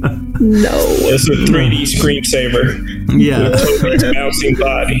no, it's a 3D screensaver. Yeah, Toby's bouncing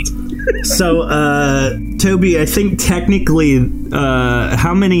body. So, Toby, I think technically,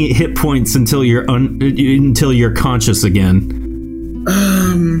 how many hit points until you're conscious again?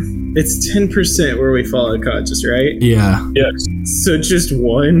 It's 10% where we fall unconscious, right? Yeah. Yes. So just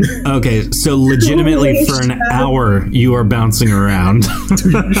one. Okay, so legitimately for an hour you are bouncing around.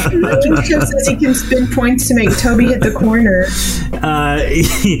 Just says he can spend points to make Toby hit the corner.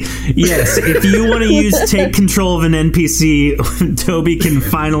 Yes, if you want to take control of an NPC, Toby can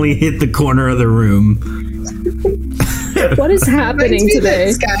finally hit the corner of the room. What is happening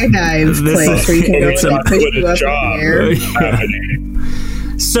today? Skydive place where you can go and push you up in the air.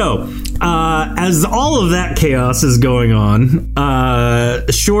 So, as all of that chaos is going on,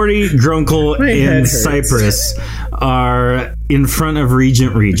 Shorty, Grunkle, and Cypress are in front of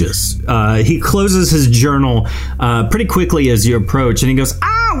Regent Regis. He closes his journal pretty quickly as you approach, and he goes,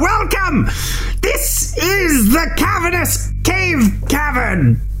 welcome! This is the Cavernous Cave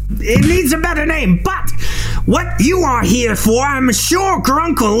Cavern! It needs a better name, but what you are here for, I'm sure,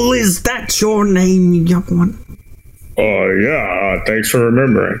 Grunkle, is that your name, young one? Oh, yeah. Thanks for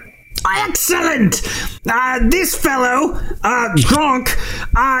remembering. Excellent! This fellow, Gronk,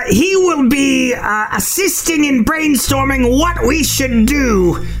 he will be assisting in brainstorming what we should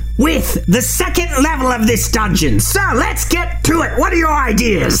do with the second level of this dungeon. So let's get to it. What are your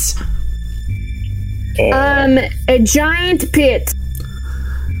ideas? A giant pit.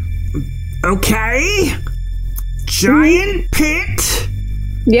 Okay. Giant pit?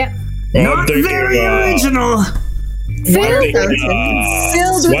 Yep. Not very original. Why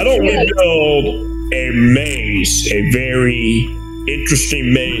don't we build a maze, a very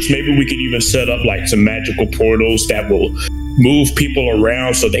interesting maze? Maybe we could even set up like some magical portals that will move people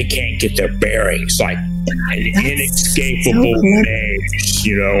around so they can't get their bearings, like an inescapable maze,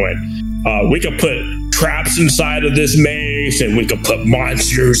 and we could put traps inside of this maze, and we could put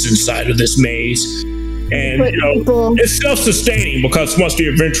monsters inside of this maze. And, it's self-sustaining because once the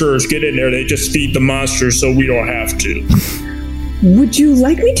adventurers get in there, they just feed the monsters so we don't have to. Would you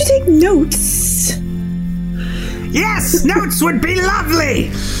like me to take notes? Yes, notes would be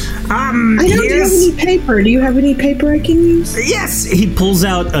lovely! I don't have any paper. Do you have any paper I can use? Yes, he pulls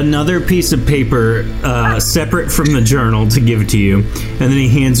out another piece of paper separate from the journal to give to you, and then he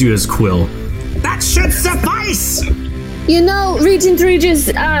hands you his quill. That should suffice! Regent Regis,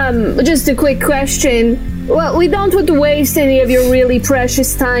 just a quick question. Well, we don't want to waste any of your really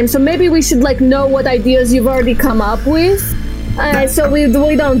precious time, so maybe we should, know what ideas you've already come up with, so we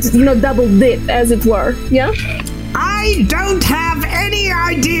don't, double dip, as it were, yeah? I don't have any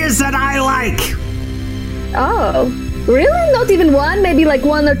ideas that I like! Oh. Really? Not even one? Maybe like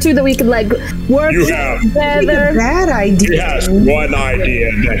one or two that we could like work together? Bad idea. He has one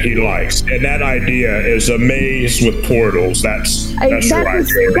idea that he likes, and that idea is a maze with portals. That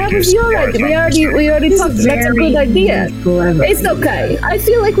was your idea. We already talked. That's a good idea. It's okay. I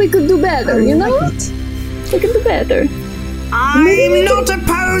feel like we could do better, you know? We could do better. I'm not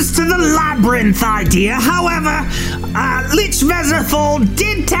opposed to the labyrinth idea. However, Lich Veserthal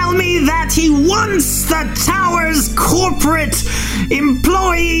did tell me that he wants the tower's corporate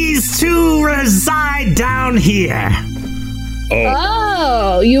employees to reside down here.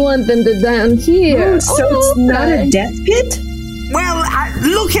 Oh, you want them to down here? So it's not a death pit? Well,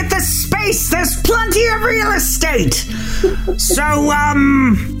 look at the space. There's plenty of real estate. So,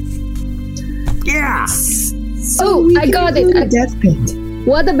 yeah. So I got it. A death pit.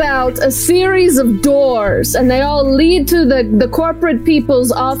 What about a series of doors, and they all lead to the corporate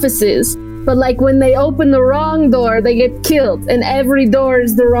people's offices? But like when they open the wrong door, they get killed, and every door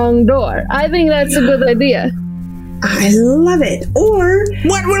is the wrong door. I think that's a good idea. I love it. Or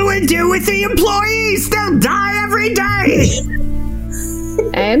what will we do with the employees? They'll die every day.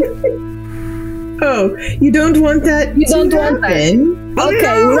 And? Oh, you don't want that? You don't want that? Okay,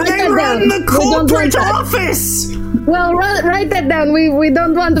 no, write that down. The corporate office. Well, write that down. We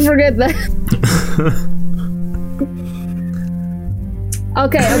don't want to forget that.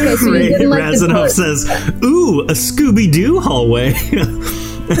 Okay. So you didn't like the Razanov says, "Ooh, a Scooby-Doo hallway."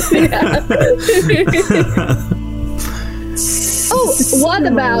 Oh, what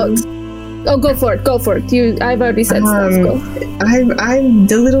about? Oh, go for it. I've already said stuff. Go. I'm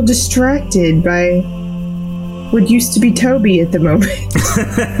a little distracted by what used to be Toby at the moment.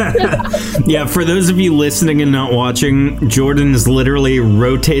 Yeah, for those of you listening and not watching, Jordan is literally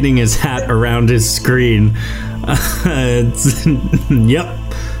rotating his hat around his screen. Yep.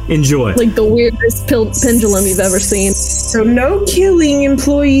 Enjoy. Like the weirdest pendulum you've ever seen. So no killing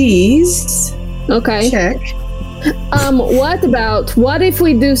employees. Okay. Check. What if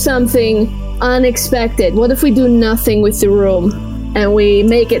we do something unexpected? What if we do nothing with the room and we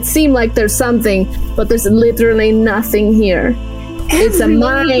make it seem like there's something, but there's literally nothing here? It's a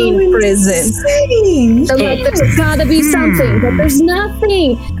mind prison. So like there's gotta be something, but there's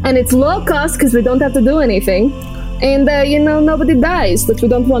nothing. And it's low cost because we don't have to do anything. And, nobody dies, but we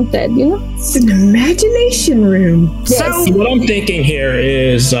don't want that, you know? It's an imagination room. Yes. So what I'm thinking here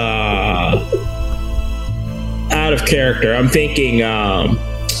is out of character. I'm thinking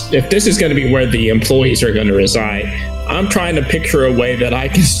if this is going to be where the employees are going to reside, I'm trying to picture a way that I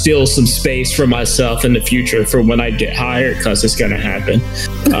can steal some space for myself in the future for when I get hired, because it's going to happen.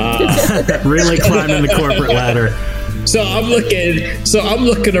 Really climbing the corporate ladder. So I'm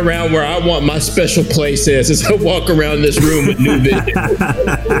looking around where I want my special place is as I walk around this room with new vision.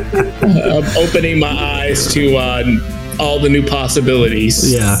 I'm opening my eyes to all the new possibilities.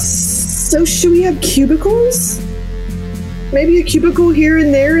 Yeah. So should we have cubicles? Maybe a cubicle here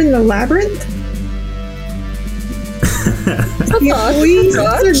and there in the labyrinth? Employees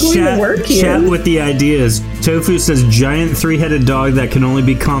are going to work here. Chat with the ideas. Tofu says giant 3-headed dog that can only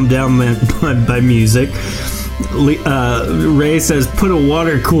be calmed down by music. Ray says put a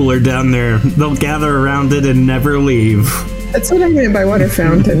water cooler down there. They'll gather around it and never leave. That's what I meant by water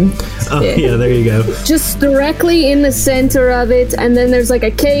fountain. Oh, yeah, there you go. Just directly in the center of it, and then there's like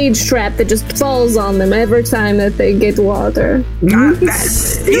a cage trap that just falls on them every time that they get water.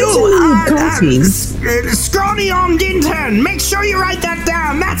 Scrawny armed intern, make sure you write that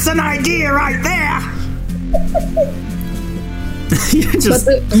down. That's an idea right there.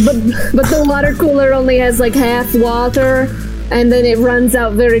 But the water cooler only has like half water, and then it runs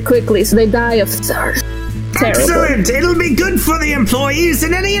out very quickly, so they die of thirst. Excellent! It'll be good for the employees,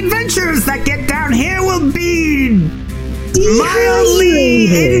 and any adventures that get down here will be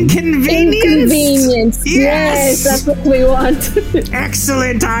mildly inconvenient. Yes, that's what we want.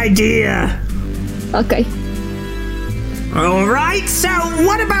 Excellent idea. Okay. All right, so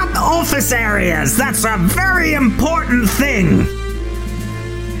what about the office areas? That's a very important thing.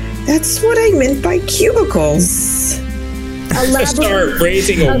 That's what I meant by cubicles. Just start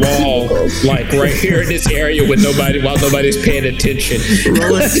raising a wall, like right here in this area while nobody's paying attention.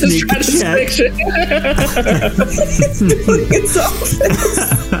 Roll a sneak check.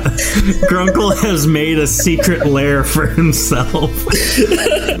 Grunkle has made a secret lair for himself. All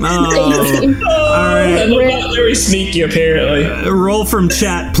right. I'm not very sneaky, apparently. Roll from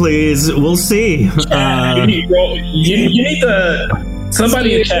chat, please. We'll see. You need the...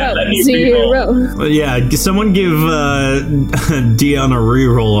 Somebody in chat, let me reroll. Yeah, someone give Dion a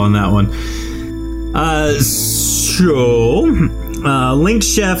reroll on that one. Link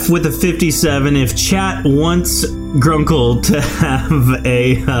Chef with a 57. If chat wants Grunkle to have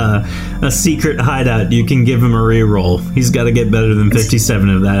a secret hideout, you can give him a reroll. He's got to get better than 57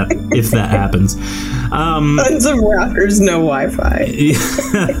 of that if that happens. Tons of routers, no Wi-Fi.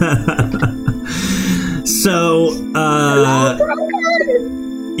 So,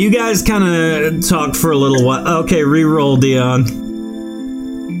 you guys kind of talked for a little while. Okay, reroll, Dion.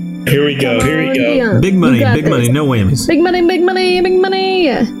 Here we go. Dion. Big money, no whammies. Big money.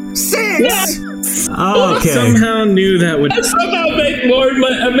 6! Yes! Okay. I somehow knew that would. I somehow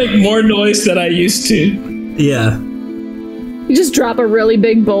make more noise than I used to. Yeah. You just drop a really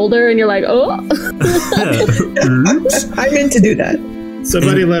big boulder and you're like, oh. I meant to do that.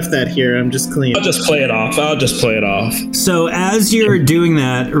 Somebody left that here. I'm just cleaning. I'll just play it off. So as you're doing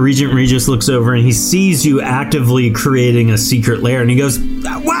that, Regent Regis looks over and he sees you actively creating a secret lair, and he goes,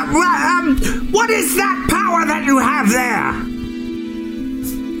 what is that power that you have there?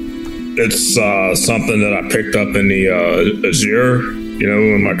 It's something that I picked up in the Azure. You know,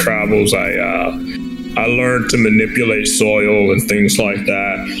 in my travels, I learned to manipulate soil and things like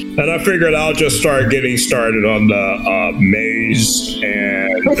that. And I figured I'll just start getting started on the maze.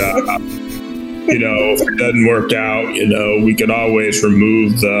 And, you know, if it doesn't work out, you know, we can always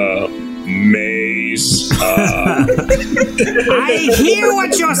remove the maze. I hear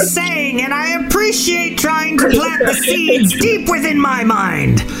what you're saying, and I appreciate trying to plant the seeds deep within my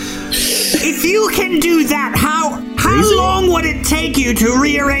mind. If you can do that, how long would it take you to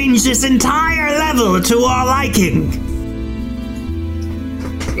rearrange this entire level to our liking?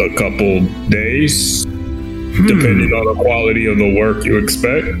 A couple days, depending on the quality of the work you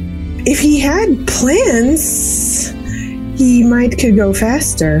expect. If he had plans, he could go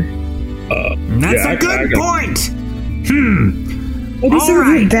faster. That's a good point. Maybe some of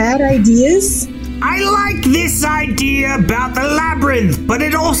your bad ideas? I like this idea about the labyrinth, but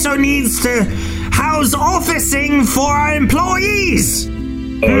it also needs to house officing for our employees.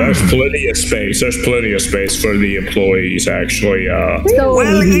 Oh, there's plenty of space. There's plenty of space for the employees, actually. So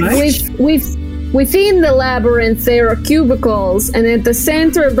within the labyrinth, there are cubicles, and at the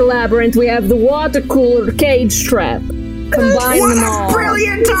center of the labyrinth, we have the water cooler cage trap. Combine what them a all.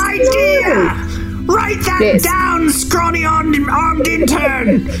 brilliant idea! Write that down, scrawny armed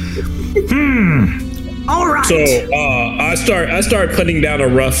intern. All right. So I start putting down a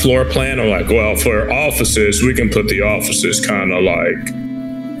rough floor plan. I'm like, well, for offices, we can put the offices kind of like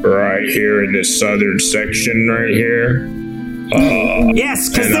right here in this southern section right here. Yes,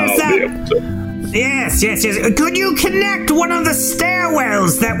 because there's that. Yes. Could you connect one of the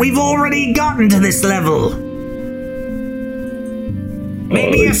stairwells that we've already gotten to this level?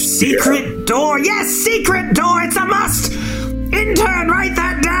 Maybe a secret door. Yes, secret door. It's a must. Intern, write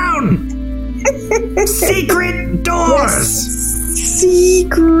that down. Secret doors. Yes.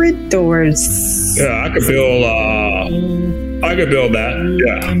 Secret doors. Yeah, I could build that.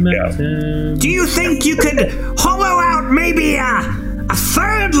 Yeah. Do you think you could hollow out maybe a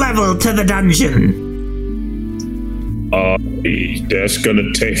third level to the dungeon? That's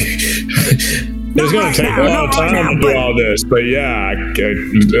gonna take. It's going to take a long time to do all this, but yeah,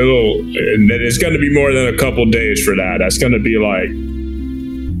 it's going to be more than a couple days for that. That's going to be like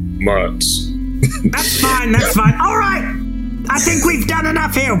months. That's fine. All right. I think we've done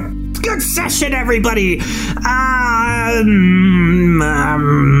enough here. Good session, everybody.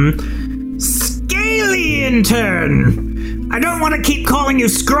 Scaly intern. I don't want to keep calling you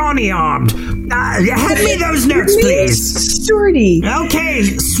scrawny-armed. Hand me those notes, please. Sporty.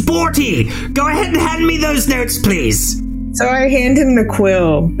 Okay, sporty. Go ahead and hand me those notes, please. So I hand him the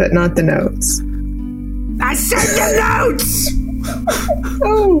quill, but not the notes. I said the notes!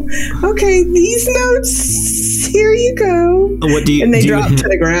 Oh, okay. These notes. Here you go. What do you? And they drop to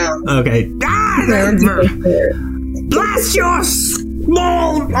the ground. Okay. Blast your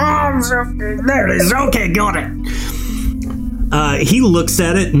small arms. There it is. Okay, got it. He looks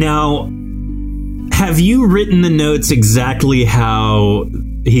at it. Now, have you written the notes exactly how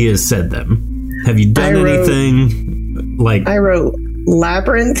he has said them? Have you done anything like... I wrote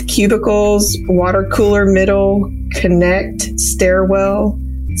labyrinth, cubicles, water cooler middle, connect, stairwell,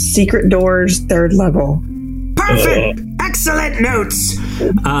 secret doors, third level. Perfect! Excellent notes!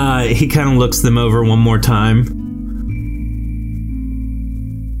 He kind of looks them over one more time.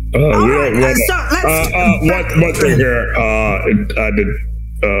 One thing here.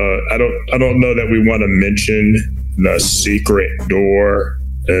 I don't know that we want to mention the secret door,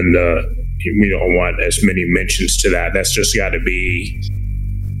 and we don't want as many mentions to that. That's just got to be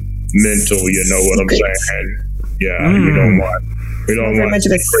mental. You know what I'm saying? Yeah, we don't want much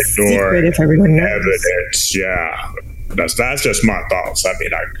of a secret if everyone knows. Evidence. Yeah, that's just my thoughts. I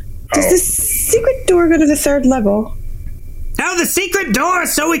mean, Does the secret door go to the 3rd level? Oh, the secret door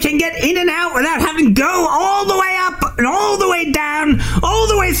so we can get in and out without having to go all the way up and all the way down, all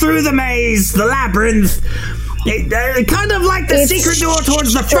the way through the maze, the labyrinth. Kind of like the secret door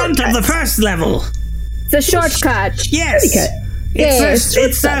towards the front of the 1st level. It's a shortcut. Yes.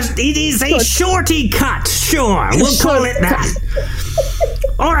 It is a shorty cut, sure. We'll call it that.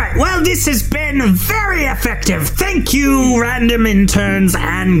 All right, well, this has been very effective. Thank you, random interns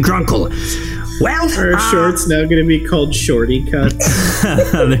and Grunkle. Well, our short's now going to be called Shorty Cut.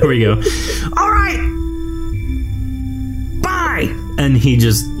 There we go. All right. Bye. And he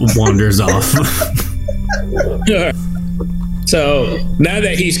just wanders off. So now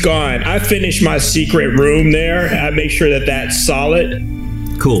that he's gone, I finish my secret room there. I make sure that that's solid.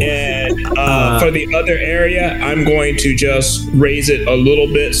 Cool. And for the other area, I'm going to just raise it a little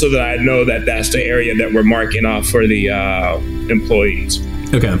bit so that I know that that's the area that we're marking off for the employees.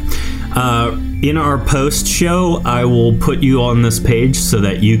 Okay. In our post show, I will put you on this page so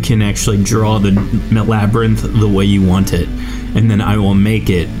that you can actually draw the labyrinth the way you want it. And then I will make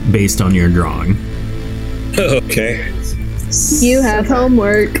it based on your drawing. Okay. You have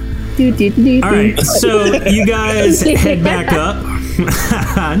homework. All right, so you guys head back up.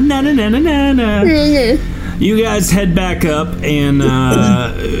 You guys head back up and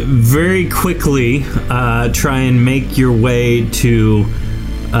very quickly try and make your way to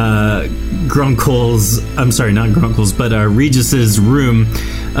Regis's room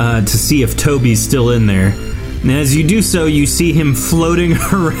to see if Toby's still in there. And as you do so, you see him floating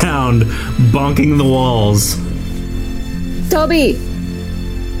around, bonking the walls. Toby,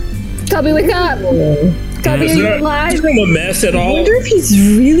 wake up! Toby, are you alive? Is a mess at all? I wonder if he's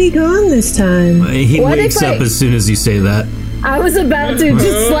really gone this time. He wakes up as soon as you say that. I was about to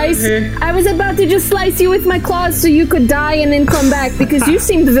just slice you with my claws so you could die and then come back because you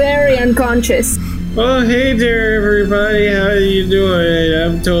seemed very unconscious. Oh, hey there, everybody. How are you doing?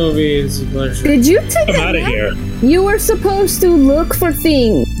 I'm Toby. It's a pleasure. Did you take I'm out of here. You were supposed to look for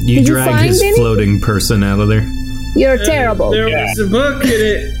things. You dragged his floating person out of there. You're terrible. There was a book and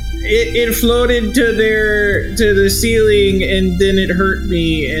it floated to the ceiling and then it hurt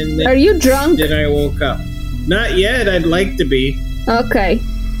me and then, Are you drunk? Then I woke up. Not yet. I'd like to be. Okay.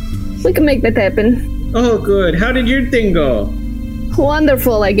 We can make that happen. Oh, good. How did your thing go?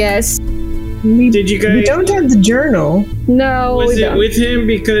 Wonderful, I guess. Did you guys? We don't have the journal. No, was we it don't. with him?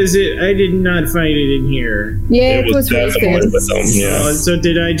 Because I did not find it in here. Yeah, it was with him. Oh, so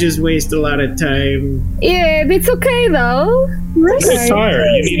did I just waste a lot of time? Yeah, it's okay though. It's tired.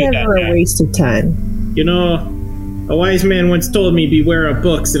 You needed never a waste of time. You know, a wise man once told me, beware of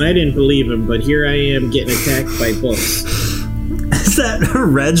books, and I didn't believe him, but here I am getting attacked by books. Is that a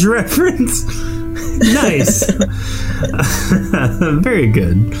Reg reference? Nice. Very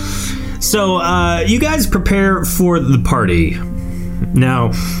good. So, you guys prepare for the party.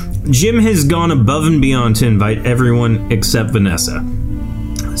 Now, Jim has gone above and beyond to invite everyone except Vanessa.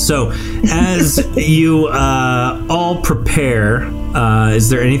 So, as you all prepare, is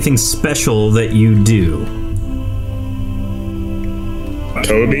there anything special that you do?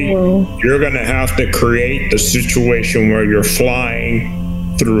 Toby, you're going to have to create the situation where you're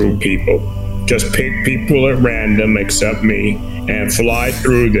flying through people. Just pick people at random except me and fly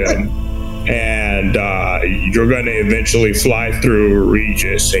through them. And you're going to eventually fly through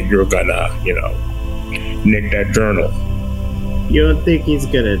Regis and you're going to, nick that journal. You don't think he's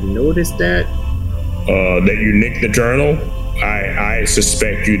going to notice that? That you nicked the journal? I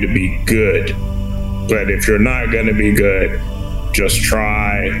suspect you to be good. But if you're not going to be good, just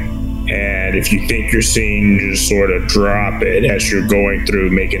try. And if you think you're seen, just sort of drop it as you're going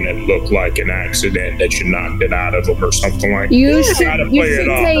through, making it look like an accident that you knocked it out of them or something like that.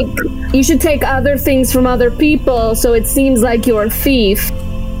 You should take other things from other people, so it seems like you're a thief.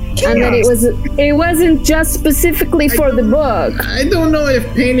 And then it wasn't just specifically for the book. I don't know if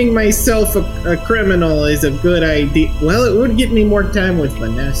painting myself a criminal is a good idea. Well, it would get me more time with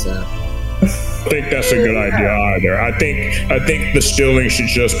Vanessa. I think that's a good idea either. I think the stealing should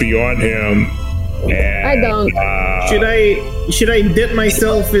just be on him. And, I don't. Should I dip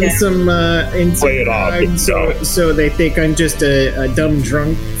myself in some play it off so they think I'm just a dumb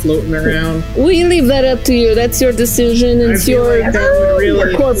drunk floating around? We leave that up to you. That's your decision. It's your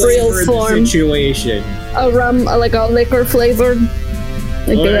corporeal form. Situation. A rum, like a liquor flavor.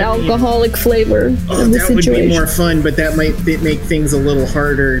 Like the alcoholic flavor of the that situation. Would be more fun, but that might make things a little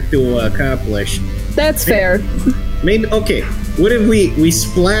harder to accomplish. That's fair. Maybe okay. What if we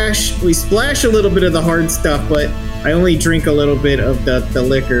splash a little bit of the hard stuff, but I only drink a little bit of the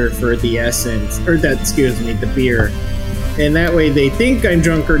liquor for the essence, or the beer. and that way they think I'm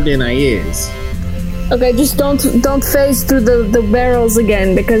drunker than I is. Okay, just don't face through the barrels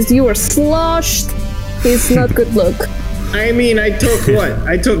again because you were sloshed. It's not good look. I mean, I took what?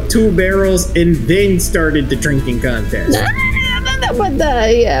 I took 2 barrels and then started the drinking contest.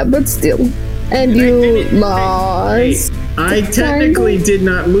 But still. And you lost. I technically did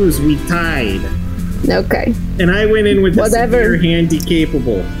not lose. We tied. Okay. And I went in with the severe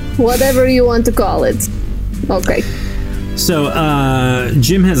handy-capable. Whatever you want to call it. Okay. So,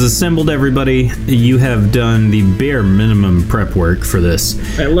 Jim has assembled everybody. You have done the bare minimum prep work for this.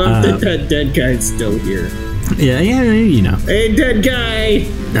 I love that dead guy's still here. Yeah, you know. Hey, dead guy!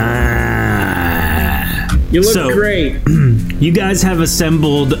 You look great. You guys have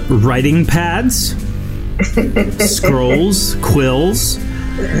assembled writing pads, scrolls, quills,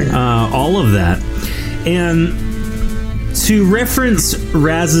 all of that. And to reference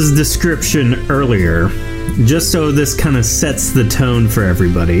Raz's description earlier, just so this kind of sets the tone for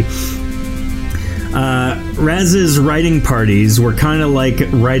everybody, Raz's writing parties were kind of like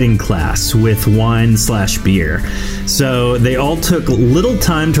writing class with wine/beer. So they all took little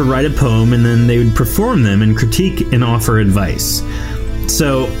time to write a poem, and then they would perform them and critique and offer advice.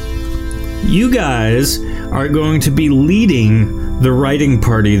 So you guys are going to be leading the writing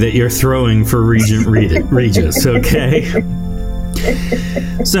party that you're throwing for Regent Regis, okay?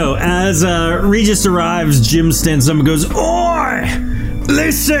 So as Regis arrives, Jim stands up and goes, "Oi!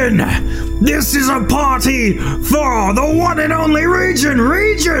 Listen! This is a party for the one and only Regent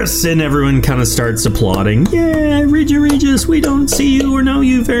Regis!" And everyone kind of starts applauding. Yeah, Regent Regis, we don't see you or know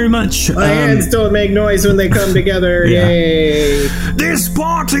you very much. My hands don't make noise when they come together. Yeah. Yay! This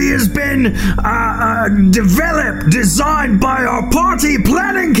party has been designed by our party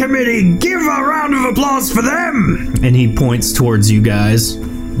planning committee. Give a round of applause for them. And he points towards you guys.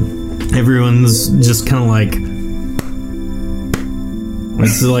 Everyone's just kind of like...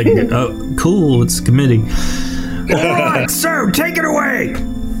 It's like, oh, cool, it's a committee. All right, so take it away.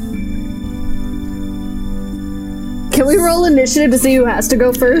 Can we roll initiative to see who has to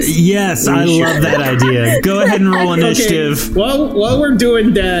go first? Yes, I love that idea. Go ahead and roll initiative. Okay, while we're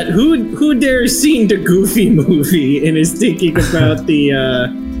doing that, who dares seen the Goofy movie and is thinking about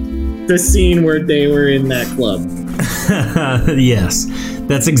the scene where they were in that club? Yes,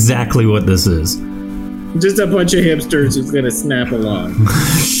 that's exactly what this is. Just a bunch of hipsters who's gonna snap along.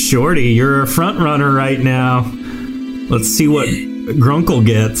 Shorty, you're a front runner right now. Let's see what Grunkle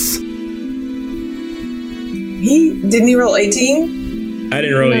gets. Didn't he roll 18? I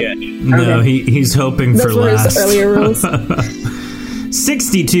didn't roll yet. No, okay. He's hoping for last. Those were his earlier rolls.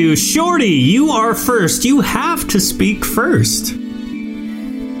 62. Shorty, you are first. You have to speak first.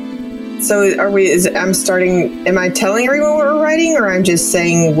 So I'm starting, am I telling everyone what we're writing, or I'm just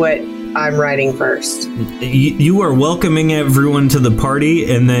saying what I'm writing first? You are welcoming everyone to the party,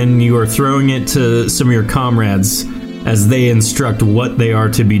 and then you are throwing it to some of your comrades as they instruct what they are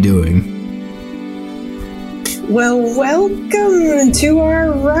to be doing. Well, welcome to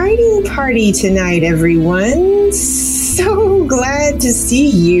our writing party tonight, everyone. So glad to see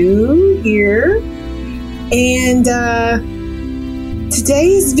you here. And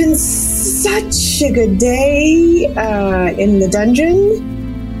today has been such a good day in the dungeon.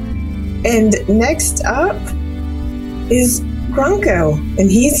 And next up is Grunko, and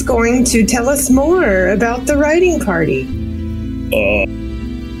he's going to tell us more about the writing party.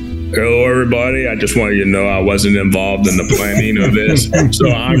 Hello, everybody. I just want you to know I wasn't involved in the planning of this, so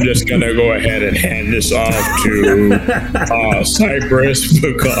I'm just going to go ahead and hand this off to Cypress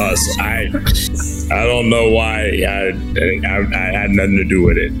because I don't know why I had nothing to do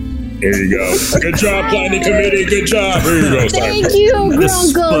with it. Here you go. Good job, planning committee. Good job. Here you go, Cypress. Thank you, Grunkle.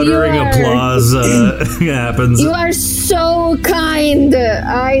 Sputtering applause happens. You are so kind.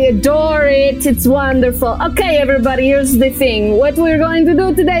 I adore it. It's wonderful. Okay, everybody, here's the thing. What we're going to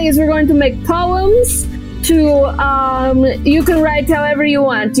do today is we're going to make poems you can write however you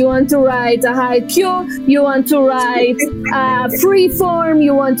want. You want to write a haiku, you want to write free form,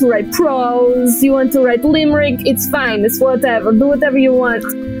 you want to write prose, you want to write limerick. It's fine. It's whatever. Do whatever you want.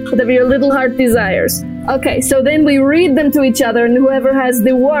 Whatever your little heart desires. Okay, so then we read them to each other, and whoever has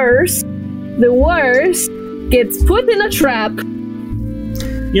the worst gets put in a trap,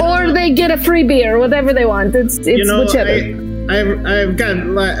 or they get a free beer, whatever they want. It's whichever.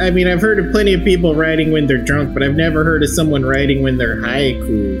 I've heard of plenty of people writing when they're drunk, but I've never heard of someone writing when they're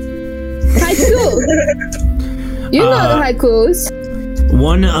haiku. Haiku. You know the haikus.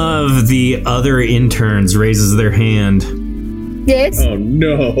 One of the other interns raises their hand. Yes. Oh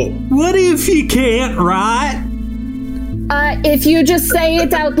no. What if you can't write? If you just say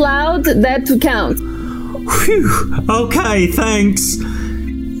it out loud, that counts. Whew. Okay, thanks.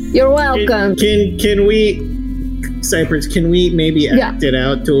 You're welcome. Can we, Cypress? Can we maybe act it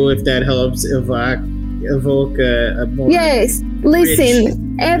out too, if that helps evoke a more? Yes.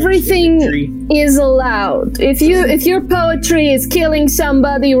 Listen, everything is allowed. If your poetry is killing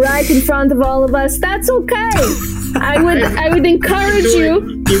somebody right in front of all of us, that's okay. I would encourage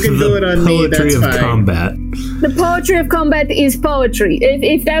you. You can do it on me. That's fine. Combat. The poetry of combat is poetry.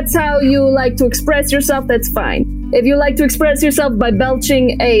 If that's how you like to express yourself, that's fine. If you like to express yourself by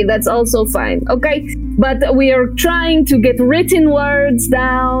belching, that's also fine. Okay? But we are trying to get written words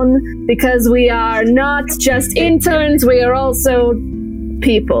down because we are not just interns, we are also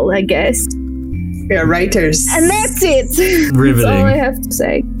people, I guess. We are writers. And that's it. Riveting. That's all I have to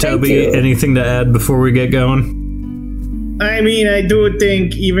say. Toby, anything to add before we get going? I mean, I do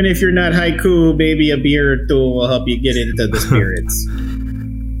think even if you're not haiku, maybe a beer or two will help you get into the spirits.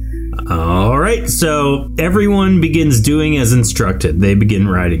 All right, so everyone begins doing as instructed. They begin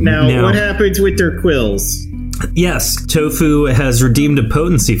writing. Now, what happens with their quills? Yes, Tofu has redeemed a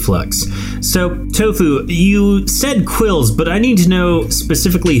potency flux. So, Tofu, you said quills, but I need to know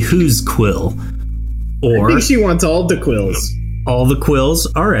specifically whose quill. Or I think she wants all the quills. All the quills?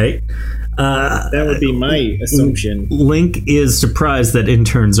 All right. That would be my assumption. Link is surprised that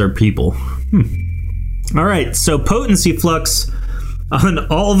interns are people. All right, so potency flux on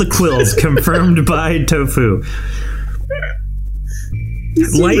all the quills confirmed by Tofu.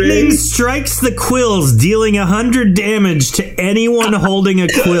 Lightning strikes the quills, dealing 100 damage to anyone holding a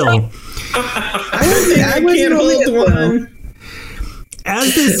quill. I can't hold one.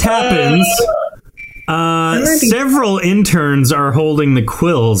 As this happens, several interns are holding the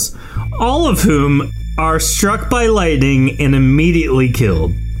quills, all of whom are struck by lightning and immediately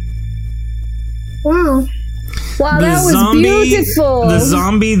killed. Wow. Wow, that was beautiful. The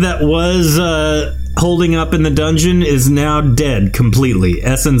zombie that was holding up in the dungeon is now dead completely.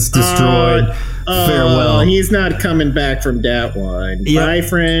 Essence destroyed. Farewell. He's not coming back from that one. Yep. Bye,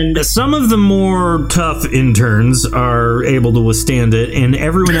 friend. Some of the more tough interns are able to withstand it, and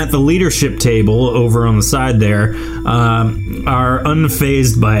everyone at the leadership table over on the side there are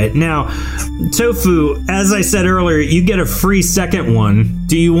unfazed by it. Now, Tofu, as I said earlier, you get a free second one.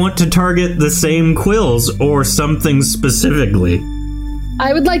 Do you want to target the same quills or something specifically?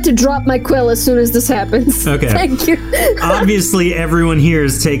 I would like to drop my quill as soon as this happens. Okay. Thank you. Obviously, everyone here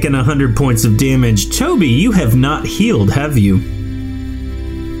has taken 100 points of damage. Toby, you have not healed, have you?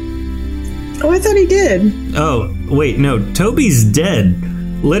 Oh, I thought he did. Oh, wait, no. Toby's dead.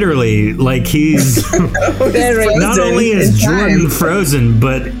 Literally, like he's... not only is Jordan frozen,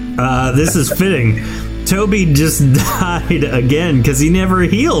 but this is fitting. Toby just died again because he never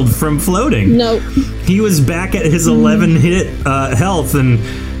healed from floating. No. He was back at his 11 hit health, and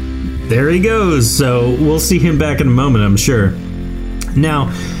there he goes. So we'll see him back in a moment, I'm sure. Now,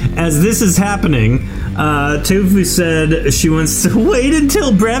 as this is happening, Tofu said she wants to wait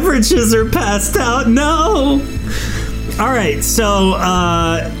until beverages are passed out. No! All right, so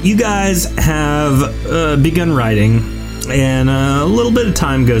you guys have begun writing, and a little bit of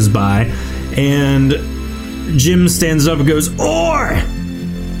time goes by, and Jim stands up and goes, "Or,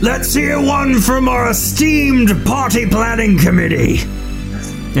 let's hear one from our esteemed party planning committee."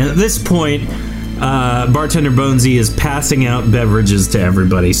 And at this point, Bartender Bonesy is passing out beverages to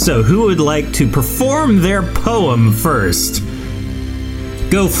everybody. So who would like to perform their poem first?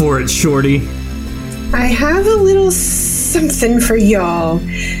 Go for it, Shorty. I have a little something for y'all,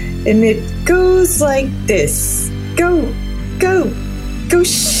 and it goes like this. Go,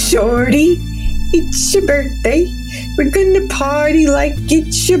 Shorty. It's your birthday. We're gonna party like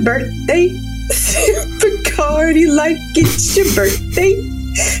it's your birthday. Super party like it's your birthday.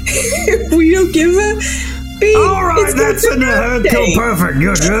 We don't give a beat. All right, that's perfect.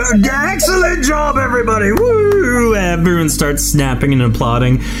 Good. Excellent job, everybody. Woo! Everyone starts snapping and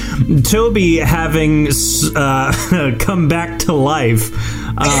applauding. Toby, having come back to life,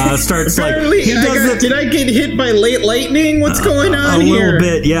 starts apparently, did I get hit by late lightning? What's going on here? A little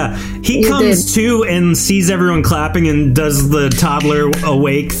bit, yeah. He comes to and sees everyone clapping and does the toddler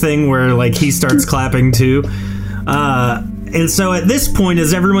awake thing where like he starts clapping too. And so at this point,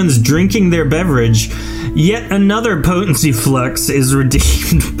 as everyone's drinking their beverage, yet another potency flux is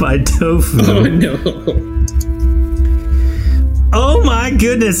redeemed by Tofu. Oh no. Oh my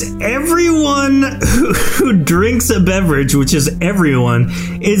goodness, everyone who drinks a beverage, which is everyone,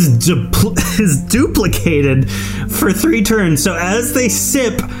 is duplicated for 3 turns. So as they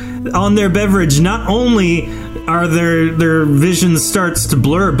sip on their beverage, not only are their vision starts to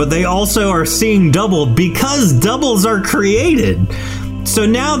blur, but they also are seeing double because doubles are created. So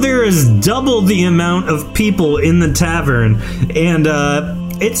now there is double the amount of people in the tavern, and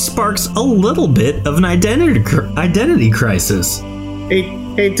it sparks a little bit of an identity crisis.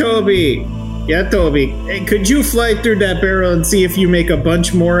 Hey, Toby. Yeah, Toby. Hey, could you fly through that barrel and see if you make a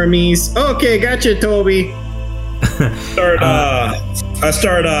bunch more of me's? Okay, gotcha, Toby. I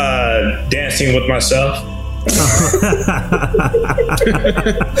start dancing with myself.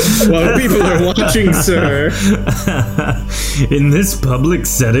 Well, people are watching, sir. In this public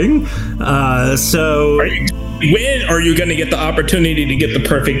setting? When are you going to get the opportunity to get the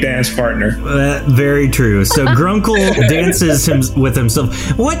perfect dance partner? Very true. So Grunkle dances with himself.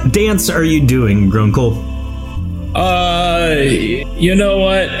 What dance are you doing, Grunkle? You know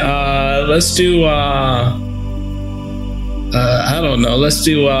what? Let's do, I don't know. Let's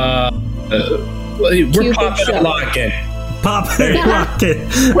do, we're popping and locking. Popping and locking.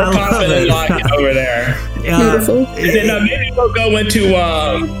 We're popping and locking over there. Beautiful. And then maybe we'll go into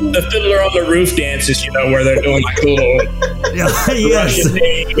the Fiddler on the Roof dances, where they're doing like a little Russian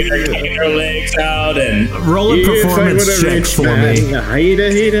thing, kicking their legs out and roll a performance check for me. There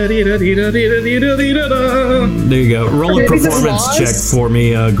you go. Roll a performance check for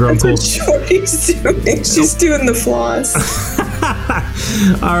me, Grunkle. That's what Shorty's doing. She's doing the floss.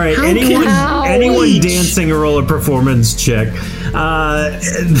 All right. Anyone dancing, roll a performance check.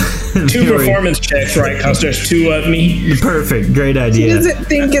 2 performance checks, right? Because there's 2 of me. Perfect. Great idea. He doesn't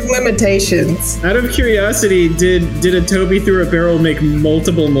think in limitations. Out of curiosity, did a Toby through a barrel make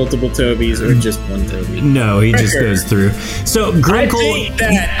multiple Tobies or just one Toby? No, he just goes through. So Grunkle, I think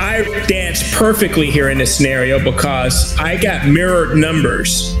that I danced perfectly here in this scenario because I got mirrored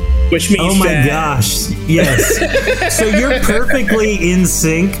numbers. Which means oh my gosh, yes. So you're perfectly in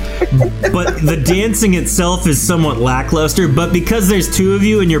sync, but the dancing itself is somewhat lackluster. But because there's 2 of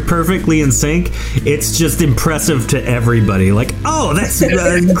you and you're perfectly in sync, it's just impressive to everybody. Like, oh, that's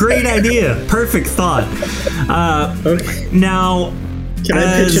a great idea. Perfect thought. Okay. Now, can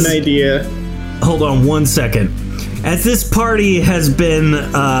I pitch an idea? Hold on 1 second. As this party has been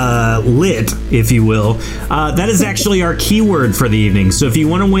lit, if you will, that is actually our keyword for the evening. So if you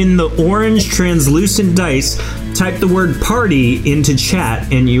want to win the orange translucent dice, type the word party into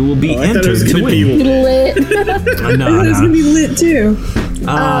chat and you will be entered to win. Lit. No, it's going to be lit too.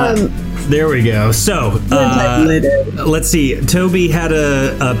 There we go. So let's see. Toby had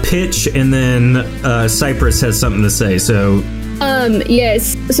a pitch and then Cypress has something to say. So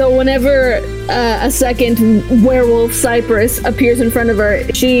yes. So whenever a second werewolf Cypress appears in front of her,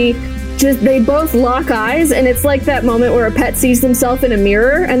 they both lock eyes, and it's like that moment where a pet sees themselves in a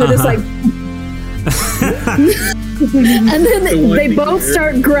mirror, and they're just like, and then they both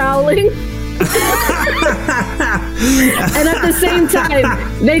start growling. And at the same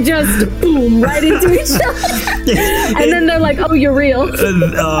time, they just boom right into each other. And then they're like, oh, you're real.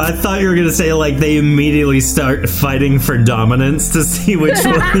 I thought you were going to say, like, they immediately start fighting for dominance to see which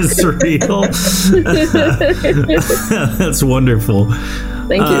one is real. That's wonderful.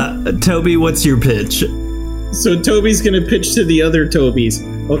 Thank you. Toby, what's your pitch? So Toby's going to pitch to the other Tobys.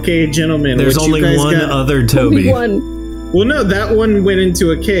 Okay, gentlemen. There's only one other Toby. Only one. Well, no, that one went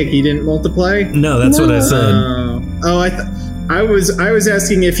into a cake. He didn't multiply? No, that's what I said. I was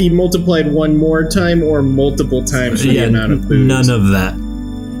asking if he multiplied one more time or multiple times for the amount of booze. None of that.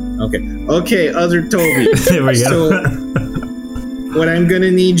 Okay, other Toby. There we go. So, what I'm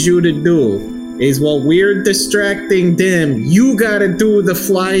gonna need you to do is while we're distracting them, you gotta do the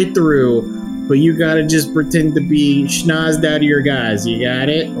fly through. But you gotta just pretend to be schnozzed out of your guys. You got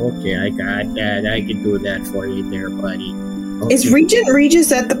it? Okay, I got that. I can do that for you there, buddy. Okay. Is Regent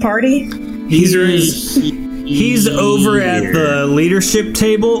Regis at the party? He's over at the leadership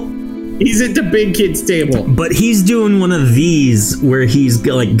table. He's at the big kids table. But he's doing one of these where he's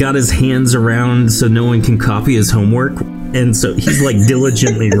got his hands around so no one can copy his homework. And so he's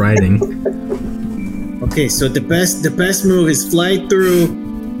diligently writing. Okay, so the best move is fly through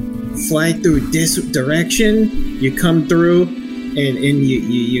this direction. You come through and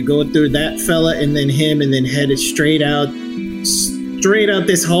you go through that fella and then him and then head it straight out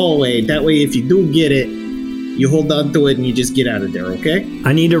this hallway. That way if you do get it, you hold on to it and you just get out of there, okay?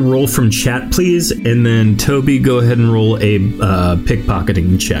 I need a roll from chat, please, and then Toby, go ahead and roll a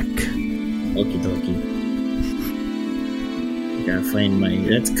pickpocketing check. Okie dokie. Gotta find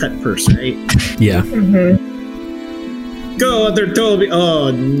that's cut purse, right? Yeah. Mm-hmm. Go, other Toby.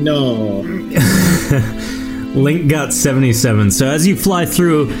 Oh, no. Link got 77. So as you fly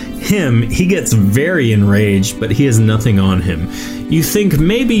through him, he gets very enraged, but he has nothing on him. You think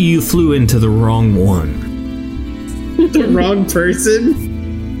maybe you flew into the wrong one. The wrong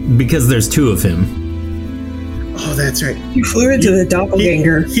person? Because there's 2 of him. Oh, that's right. You flew into the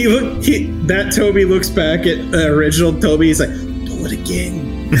doppelganger. That Toby looks back at the original Toby. He's like, do it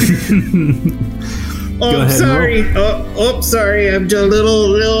again. Oh, ahead, sorry. Oh, sorry. I'm just a little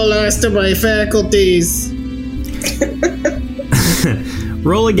lost to my faculties.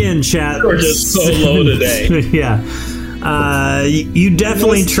 Roll again, chat. We're just so low today. Yeah. You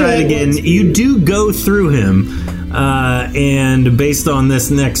definitely try it again. You do go through him. And based on this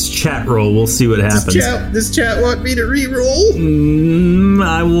next chat roll, we'll see what happens. Does chat want me to re-roll?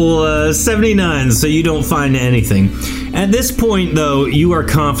 I will 79, so you don't find anything. At this point, though, you are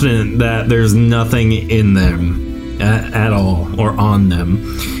confident that there's nothing in them at all or on them.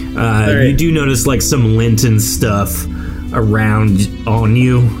 Right. You do notice like some lint and stuff around on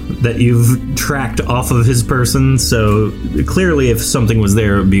you that you've tracked off of his person. So clearly, if something was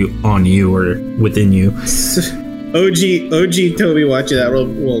there, it would be on you or within you. OG Toby watching that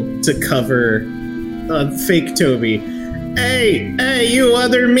roll to cover fake Toby. Hey, you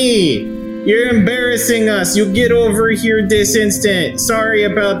other me! You're embarrassing us. You get over here this instant. Sorry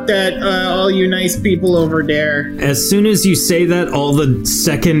about that, all you nice people over there. As soon as you say that, all the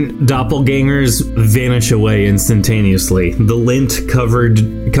second doppelgangers vanish away instantaneously. The lint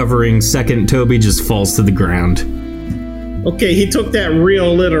covering second Toby just falls to the ground. Okay, he took that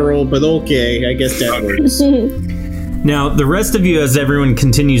real literal, but okay, I guess that works. Now, the rest of you, as everyone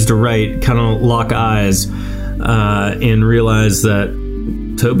continues to write, kind of lock eyes and realize that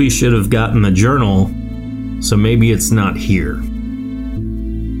Toby should have gotten the journal, so maybe it's not here.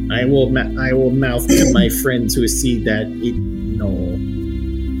 I will mouth to my friends who see that no.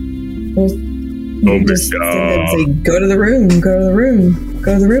 Just say, go to the room.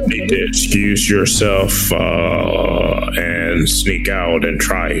 Need to excuse yourself and sneak out and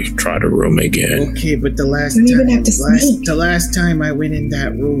try the room again. Okay, but the last time I went in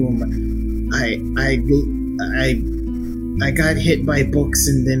that room, I got hit by books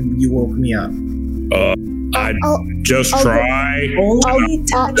and then you woke me up. I just try. Only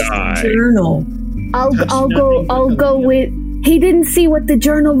touch the journal. I'll go with. He didn't see what the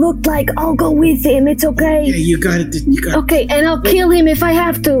journal looked like. I'll go with him. It's okay. Yeah, you got it. Okay, and I'll kill him if I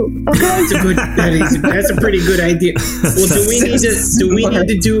have to. Okay. That's a pretty good idea. Well, do we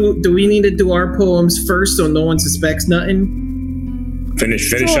need to do our poems first so no one suspects nothing?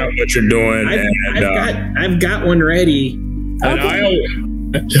 Finish up what you're doing. I've got one ready. And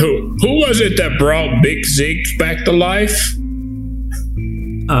who was it that brought Big Zig back to life?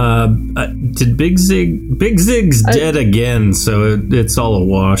 Did Big Zig's dead again, so it's all a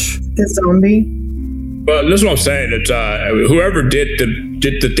wash. The zombie? Well, that's what I'm saying. It's whoever did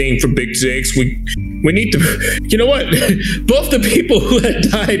the thing for Big Zigs, we need to. You know what? Both the people who had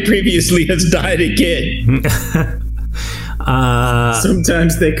died previously has died again.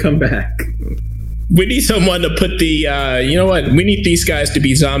 Sometimes they come back. We need someone to put the. You know what? We need these guys to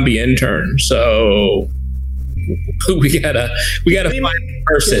be zombie interns. So we gotta find a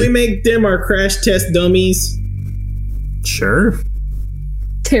person. Can we make them our crash test dummies? Sure.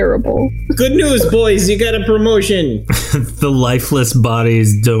 Terrible. Good news, boys. You got a promotion. The lifeless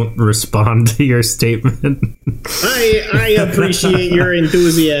bodies don't respond to your statement. I appreciate your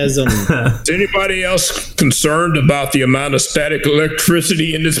enthusiasm. Is anybody else concerned about the amount of static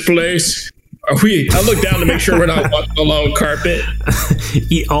electricity in this place? I look down to make sure we're not walking along carpet.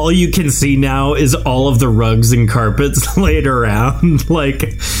 All you can see now is all of the rugs and carpets laid around.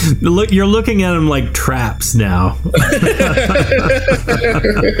 Like, look, you're looking at them like traps now.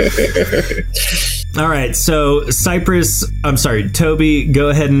 All right, so Toby, go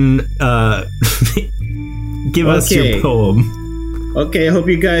ahead and give us your poem. Okay, I hope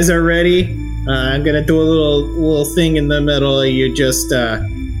you guys are ready. I'm gonna do a little thing in the middle. You just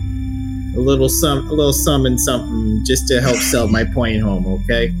a little summon something just to help sell my point home,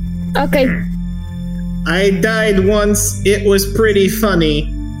 okay? Okay. I died once, it was pretty funny,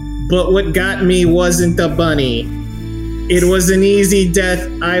 but what got me wasn't a bunny. It was an easy death,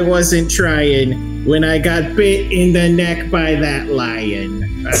 I wasn't trying, when I got bit in the neck by that lion.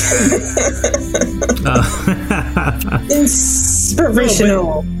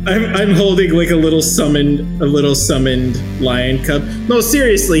 Inspirational. I'm holding like a little summoned lion cub. No,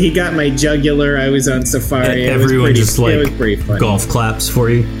 seriously, he got my jugular. I was on safari. Everyone just like it was pretty funny. Golf claps for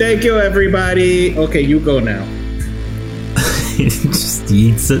you. Thank you, everybody. Okay, you go now. He just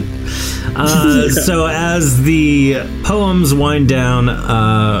eats it. So as the poems wind down,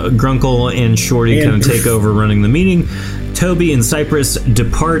 Grunkle and Shorty kind of take over running the meeting. Toby and Cypress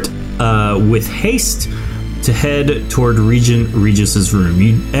depart with haste to head toward Regent Regis's room.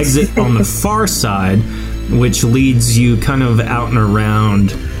 You exit on the far side, which leads you kind of out and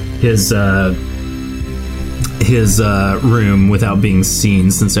around his his room without being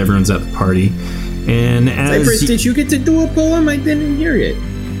seen, since everyone's at the party. And as Cypress, did you get to do a poem? I didn't hear it.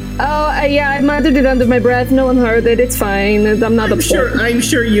 Oh, yeah, I muttered it under my breath. No one heard it. It's fine. I'm not upset. I'm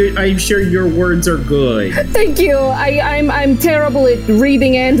sure your words are good. Thank you. I'm terrible at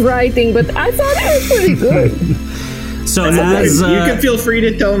reading and writing, but I thought it was pretty good. So as you can feel free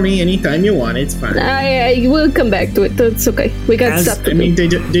to tell me anytime you want. It's fine. I will come back to it. That's okay. We got stuff to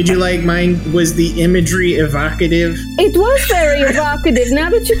do. Did you like mine? Was the imagery evocative? It was very evocative. Now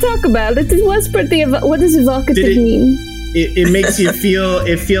that you talk about it, it was pretty. What does evocative mean? It makes you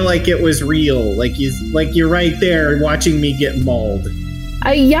feel like it was real, like you're right there watching me get mauled.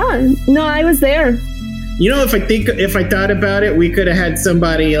 I was there. You know, if I thought about it, we could have had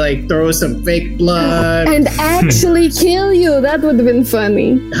somebody like throw some fake blood and actually kill you. That would have been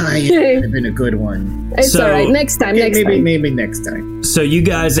funny. Yeah, it would have been a good one. It's all right. Next time. Maybe next time. So you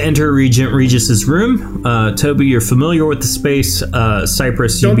guys enter Regent Regis's room. Toby, you're familiar with the space.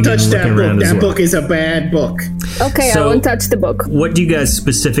 Cypress, you begin looking around as well. That book is a bad book. Okay, I won't touch the book. What do you guys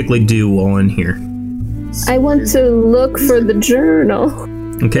specifically do while in here? I want to look for the journal.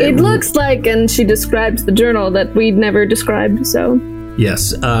 Okay. It looks like, and she describes the journal that we'd never described, so...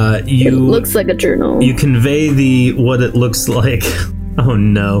 Yes, it looks like a journal. You convey what it looks like... Oh,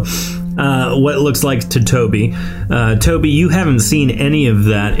 no. What it looks like to Toby. Toby, you haven't seen any of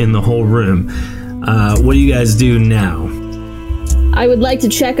that in the whole room. What do you guys do now? I would like to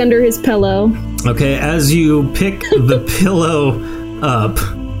check under his pillow. Okay, as you pick the pillow up...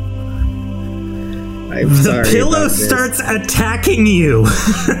 The pillow starts attacking you.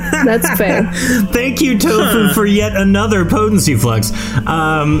 That's fair. Thank you, Tofu, for yet another potency flux.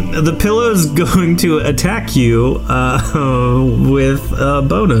 The pillow is going to attack you with a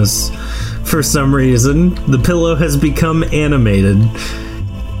bonus. For some reason, the pillow has become animated.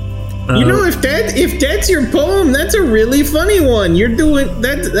 You know, if that's your poem, that's a really funny one. You're doing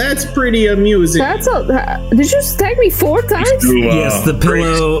that. That's pretty amusing. Did you tag me 4 times? Yes, the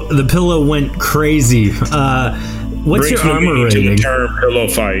pillow went crazy. What's your armor rating? Term pillow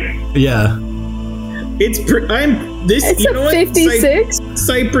fight. Yeah. It's a 56.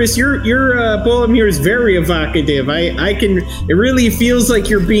 Cypress, your poem here is very evocative. It really feels like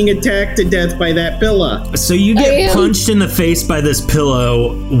you're being attacked to death by that pillow. So you get punched in the face by this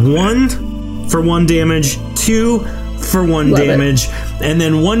pillow. 1 for 1 damage, 2 for 1 damage, and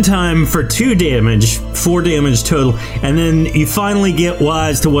then 1 time for 2 damage, 4 damage total. And then you finally get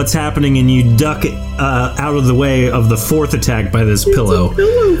wise to what's happening, and you duck out of the way of the 4th attack by this pillow.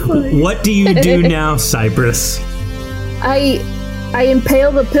 What do you do now, Cypress? I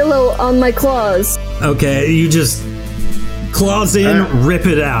impale the pillow on my claws. Okay, you just claws in, rip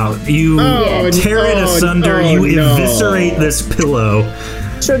it out. You tear it asunder. You eviscerate this pillow.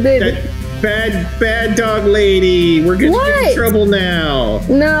 Sure did. Bad dog lady. We're gonna get in trouble now.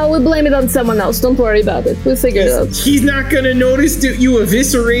 No, we'll blame it on someone else. Don't worry about it. We'll figure it out. He's not gonna notice that you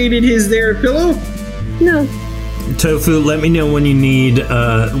eviscerated his pillow? No. Tofu, let me know when you need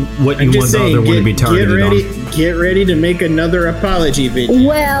what you want the other one to be targeted on. Get ready to make another apology video.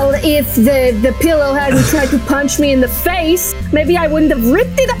 Well, if the pillow hadn't tried to punch me in the face, maybe I wouldn't have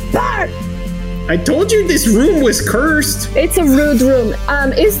ripped it apart. I told you this room was cursed. It's a rude room.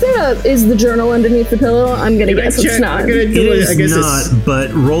 Is the journal underneath the pillow? I'm gonna guess it's not. It is not,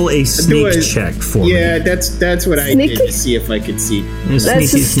 but roll a sneak check for me. Yeah, that's what I did to see if I could see.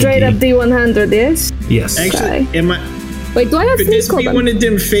 That's a straight up D100, yes? Yes. Actually, wait, do I have could this be one of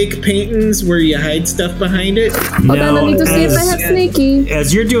them fake paintings where you hide stuff behind it? Hold on, I need to see if I have sneaky.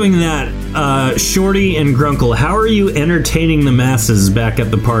 As you're doing that, Shorty and Grunkle, how are you entertaining the masses back at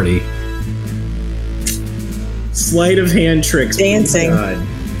the party? Sleight of hand tricks. Dancing.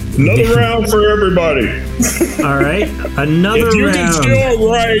 Another round for everybody. All right, another round. If you can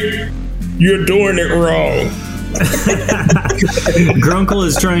still right, you're doing it wrong. Grunkle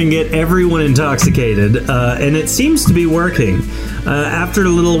is trying to get everyone intoxicated, and it seems to be working. After a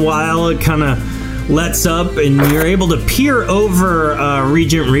little while, it kind of lets up, and you're able to peer over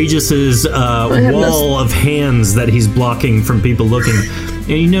Regent Regis's wall of hands that he's blocking from people looking, and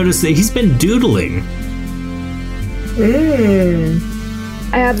you notice that he's been doodling.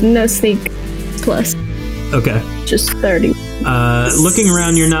 I have no sneak plus. Okay. Just 30. Looking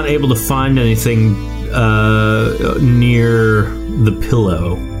around, you're not able to find anything near the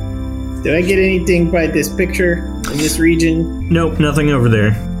pillow. Did I get anything by this picture in this region? Nope, nothing over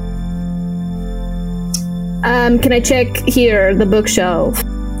there. Can I check here, the bookshelf?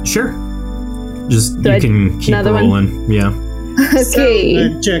 Sure. Just, you can keep rolling. Yeah. Okay.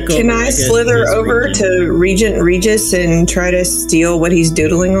 Can I slither over to Regent Regis and try to steal what he's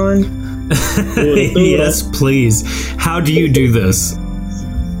doodling on? Yes, please. How do you do this?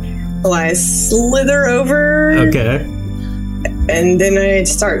 Well, I slither over. Okay. And then I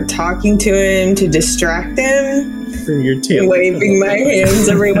start talking to him to distract him. From your tail. Waving my hands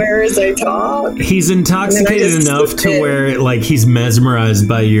everywhere as I talk. He's intoxicated enough to where like he's mesmerized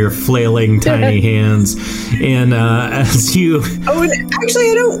by your flailing tiny hands. And as you... Oh, and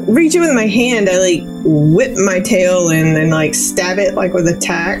actually I don't reach it with my hand. I like whip my tail and then like stab it like with a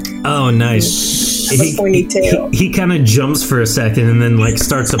tack. Oh, nice. A pointy tail. He kind of jumps for a second and then like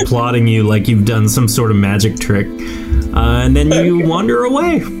starts applauding you like you've done some sort of magic trick. And then you wander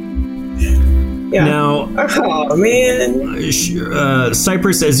away. Yeah. Now, oh man,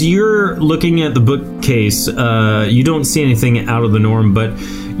 Cypress, as you're looking at the bookcase, you don't see anything out of the norm, but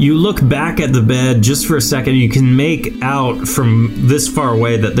you look back at the bed just for a second. You can make out from this far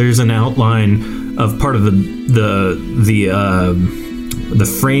away that there's an outline of part of the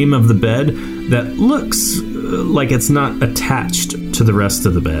frame of the bed that looks like it's not attached to the rest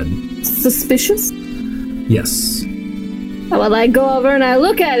of the bed. Suspicious? Yes. Well, I go over and I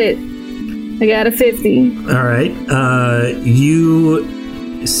look at it. I got a 50. All right.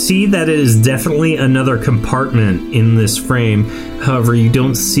 You see that it is definitely another compartment in this frame. However, you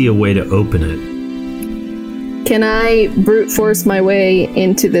don't see a way to open it. Can I brute force my way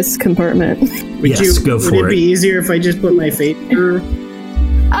into this compartment? Go for it. Would it be easier if I just put my fate through?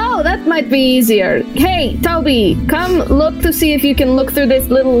 Oh, that might be easier. Hey, Toby, come look to see if you can look through this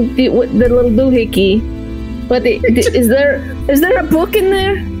the little doohickey. But is there a book in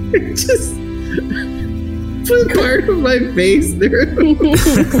there? Just put part of my face through.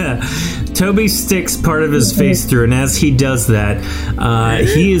 Toby sticks part of his face through, and as he does that,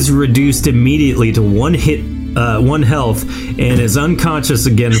 he is reduced immediately to one health and is unconscious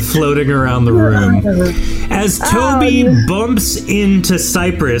again, floating around the room. As Toby bumps into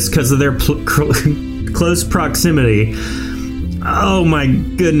Cypress because of their close proximity. Oh my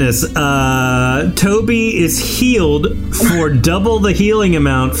goodness. Toby is healed for double the healing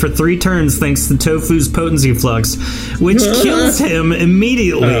amount for 3 turns thanks to Tofu's potency flux, which kills him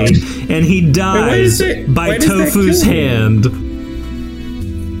immediately, and he dies by Tofu's hand.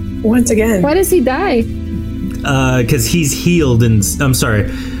 Once again. Why does he die? Because he's healed and... I'm sorry.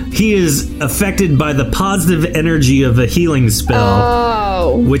 He is affected by the positive energy of a healing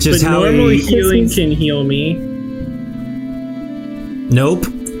spell, which is how normally healing can heal me. Nope.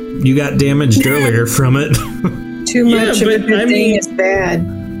 You got damaged earlier from it. Too much of a good thing is bad.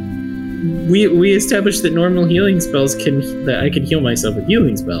 We established that normal healing spells that I can heal myself with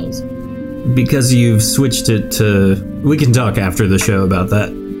healing spells. Because you've switched it to... We can talk after the show about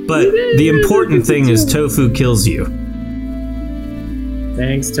that. But the important thing is Tofu kills you.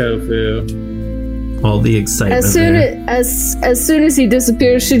 Thanks, Tofu. All the excitement as soon as he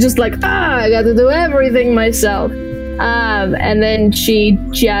disappears, she's just like, I got to do everything myself. And then she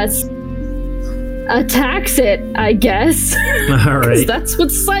just attacks it, I guess. All right. That's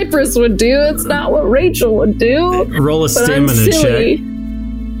what Cypress would do. It's not what Rachel would do. Roll a stamina check.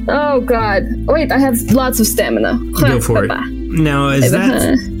 Oh, God. Wait, I have lots of stamina. Go for it. Now, as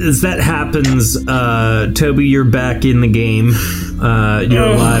that happens, Toby, you're back in the game. You're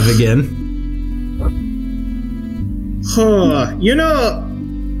alive again.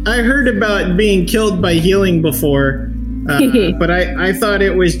 I heard about being killed by healing before, but I thought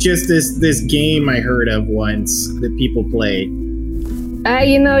it was just this game I heard of once that people play.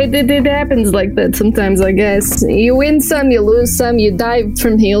 It happens like that sometimes, I guess. You win some, you lose some, you die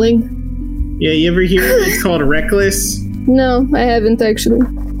from healing. Yeah, you ever hear it's called Reckless? No, I haven't actually.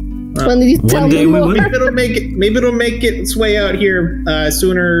 When did you tell me more? Maybe it'll make its way out here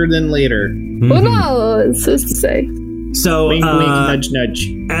sooner than later. Well, no, it's just to say. So, wink, wink, nudge,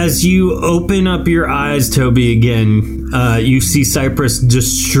 nudge. As you open up your eyes, Toby, again, you see Cypress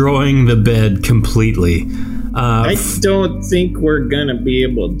destroying the bed completely. I don't think we're gonna be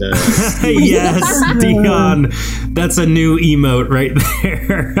able to. Yes, Dion. That's a new emote right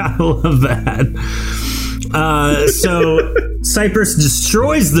there. I love that. So, Cypress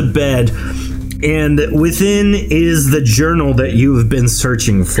destroys the bed, and within is the journal that you have been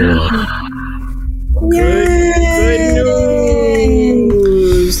searching for. Good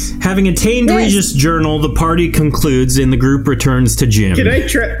news. Having attained Regis' journal, the party concludes and the group returns to gym. Can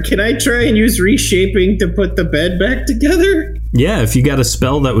I try and use reshaping to put the bed back together? Yeah, if you got a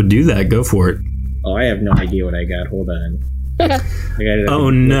spell that would do that, go for it. Oh, I have no idea what I got. Hold on. Oh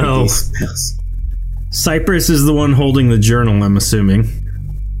no. Cypress is the one holding the journal, I'm assuming.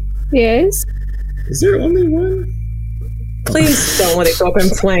 Yes. Is there only one? Please don't let it go up in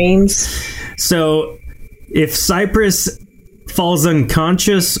flames. So, if Cypress falls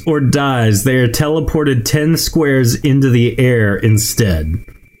unconscious or dies, they are teleported 10 squares into the air instead.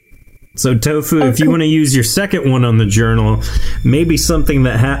 So, Tofu, if you want to use your second one on the journal, maybe something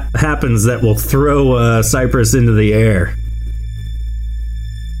that happens that will throw Cypress into the air.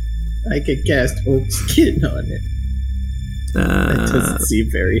 I could cast Oak Skin on it. That doesn't seem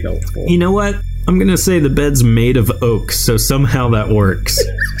very helpful. You know what? I'm going to say the bed's made of oak, so somehow that works.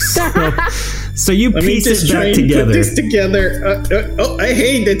 So you piece it back together. Put this together.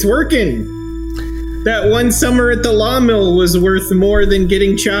 Hey, it's working. That one summer at the Lawmill was worth more than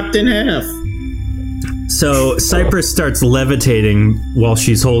getting chopped in half. So Cypress starts levitating while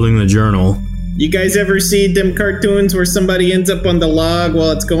she's holding the journal. You guys ever see them cartoons where somebody ends up on the log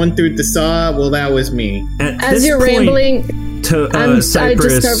while it's going through the saw? Well, that was me. As you're rambling, Cypress, I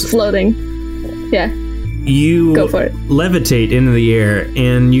just start floating. Yeah. You go for it. Levitate into the air,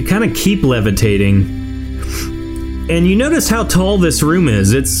 and you kind of keep levitating. And you notice how tall this room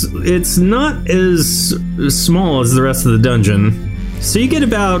is. It's not as small as the rest of the dungeon. So you get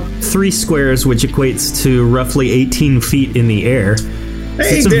about 3 squares, which equates to roughly 18 feet in the air. So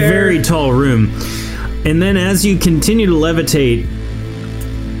it's a very tall room. And then as you continue to levitate,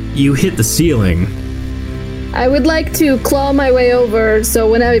 you hit the ceiling. I would like to claw my way over,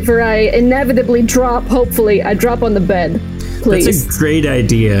 so whenever I inevitably drop, hopefully, I drop on the bed. Please. That's a great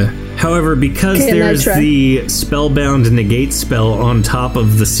idea. However, because there's the spellbound negate spell on top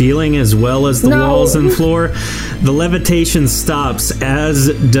of the ceiling as well as the walls and floor, the levitation stops, as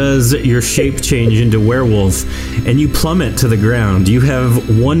does your shape change into werewolf, and you plummet to the ground. You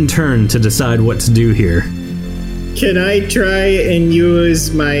have 1 turn to decide what to do here. Can I try and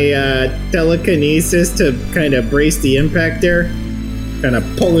use my telekinesis to kind of brace the impact there? Kind of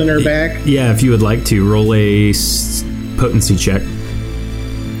pulling her back? Yeah, if you would like to. Roll a potency check.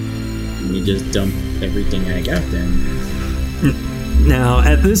 You just dump everything I got then. Now,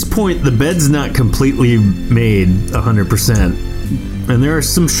 at this point, the bed's not completely made 100%. And there are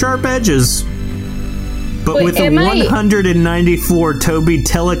some sharp edges. But with a 194, Toby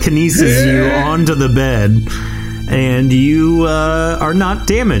telekinesis you onto the bed. And you are not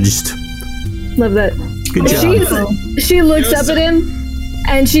damaged. Love that. Good job. She looks up at him,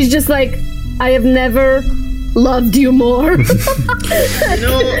 and she's just like, I have never loved you more.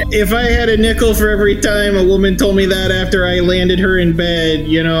 If I had a nickel for every time a woman told me that after I landed her in bed,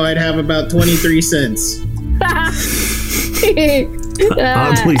 I'd have about 23 cents.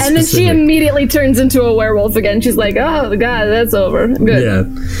 And then she immediately turns into a werewolf again. She's like, oh god, that's over. Good. Yeah.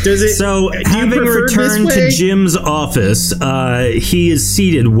 So having returned to Jim's office, he is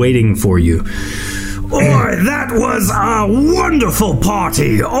seated waiting for you. That was a wonderful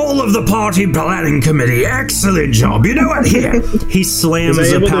party. All of the party planning committee. Excellent job. You know what? Here. He slams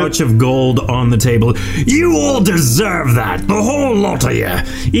a pouch of gold on the table. You all deserve that. The whole lot of you.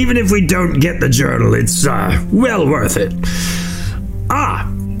 Even if we don't get the journal, it's well worth it.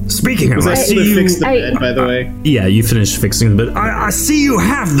 Speaking of, I see you fixed the bed, by the way. Yeah, you finished fixing the bed. I see you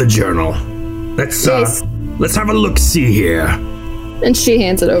have the journal. Let's have a look. See here. And she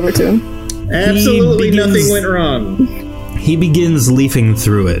hands it over to him. Absolutely nothing went wrong. He begins leafing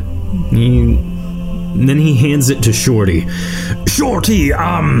through it. Then he hands it to Shorty. Shorty,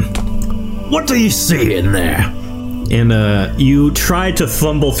 what do you see in there? And you try to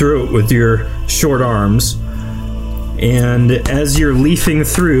fumble through it with your short arms. And as you're leafing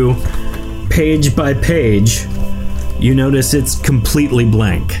through, page by page, you notice it's completely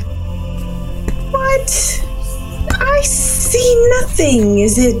blank. What? I see nothing.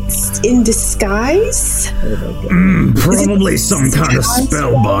 Is it in disguise? Probably some kind of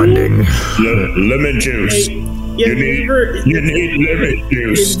spell bonding. Lemon juice. You need lemon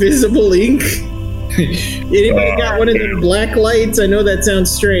juice. Invisible ink. Anybody got one of them black lights? I know that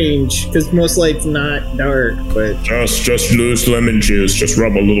sounds strange because most lights not dark, but just loose lemon juice. Just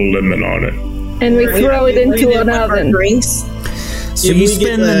rub a little lemon on it, and we throw it into an oven. So you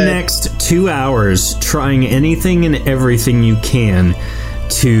spend the next 2 hours trying anything and everything you can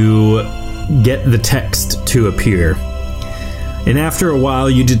to get the text to appear. And after a while,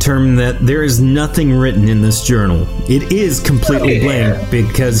 you determine that there is nothing written in this journal. It is completely blank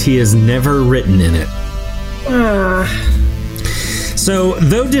because he has never written in it. So,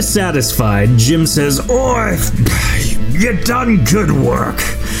 though dissatisfied, Jim says, you done good work.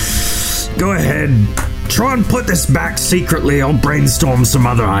 Go ahead, try and put this back secretly. I'll brainstorm some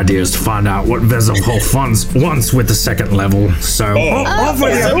other ideas to find out what Veselholf wants with the second level. So, wait.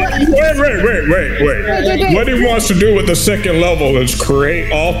 What he wants to do with the second level is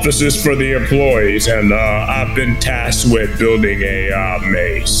create offices for the employees, and I've been tasked with building a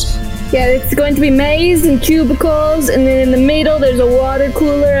maze. Yeah, it's going to be maze and cubicles, and then in the middle there's a water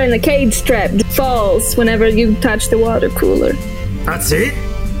cooler and a cage trap that falls whenever you touch the water cooler. That's it?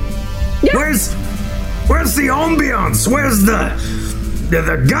 Yep. Where's the ambiance? Where's the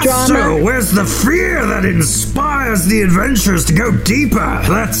gusto? Drama. Where's the fear that inspires the adventurers to go deeper?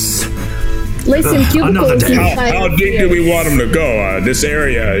 That's... Listen, cubicles. How deep do we want them to go? This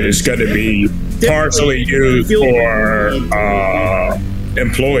area is going to be partially used for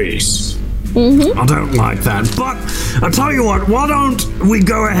employees. Mm-hmm. I don't like that, but I'll tell you what, why don't we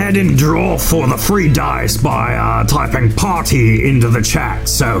go ahead and draw for the free dice by typing party into the chat.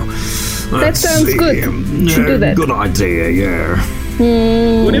 So that sounds good. We should do that. Good idea, yeah.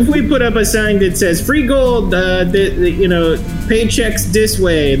 What if we put up a sign that says free gold, paychecks this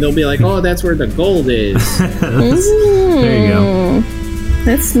way, and they'll be like, oh, that's where the gold is. There you go.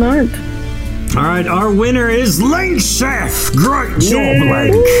 That's smart. All right, our winner is Link Chef. Great job,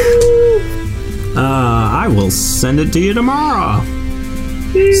 Link. I will send it to you tomorrow.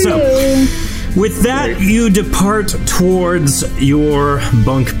 So, with that, you depart towards your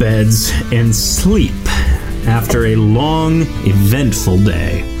bunk beds and sleep after a long, eventful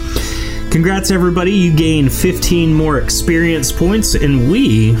day. Congrats, everybody. You gain 15 more experience points, and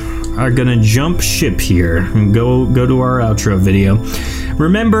we are going to jump ship here and go to our outro video.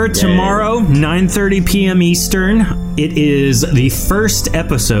 Remember, tomorrow, 9:30 p.m. Eastern, it is the first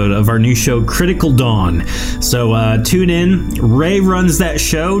episode of our new show, Critical Dawn. So tune in. Ray runs that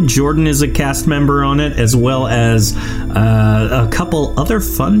show. Jordan is a cast member on it, as well as a couple other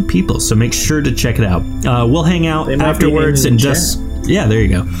fun people. So make sure to check it out. We'll hang out afterwards and just... Yeah, there you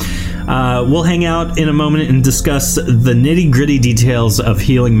go. We'll hang out in a moment and discuss the nitty-gritty details of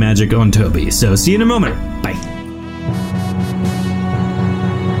healing magic on Toby. So see you in a moment. Bye.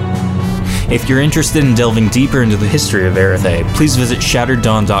 If you're interested in delving deeper into the history of Erethe, please visit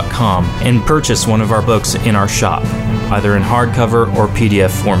ShatteredDawn.com and purchase one of our books in our shop, either in hardcover or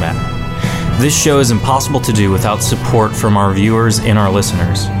PDF format. This show is impossible to do without support from our viewers and our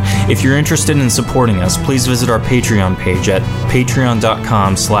listeners. If you're interested in supporting us, please visit our Patreon page at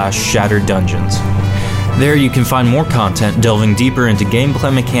patreon.com/shattereddungeons. There you can find more content delving deeper into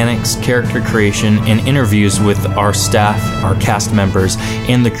gameplay mechanics, character creation, and interviews with our staff, our cast members,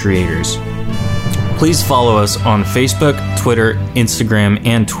 and the creators. Please follow us on Facebook, Twitter, Instagram,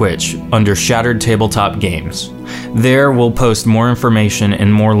 and Twitch under Shattered Tabletop Games. There we'll post more information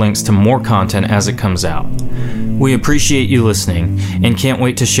and more links to more content as it comes out. We appreciate you listening and can't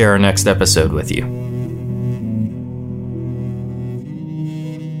wait to share our next episode with you.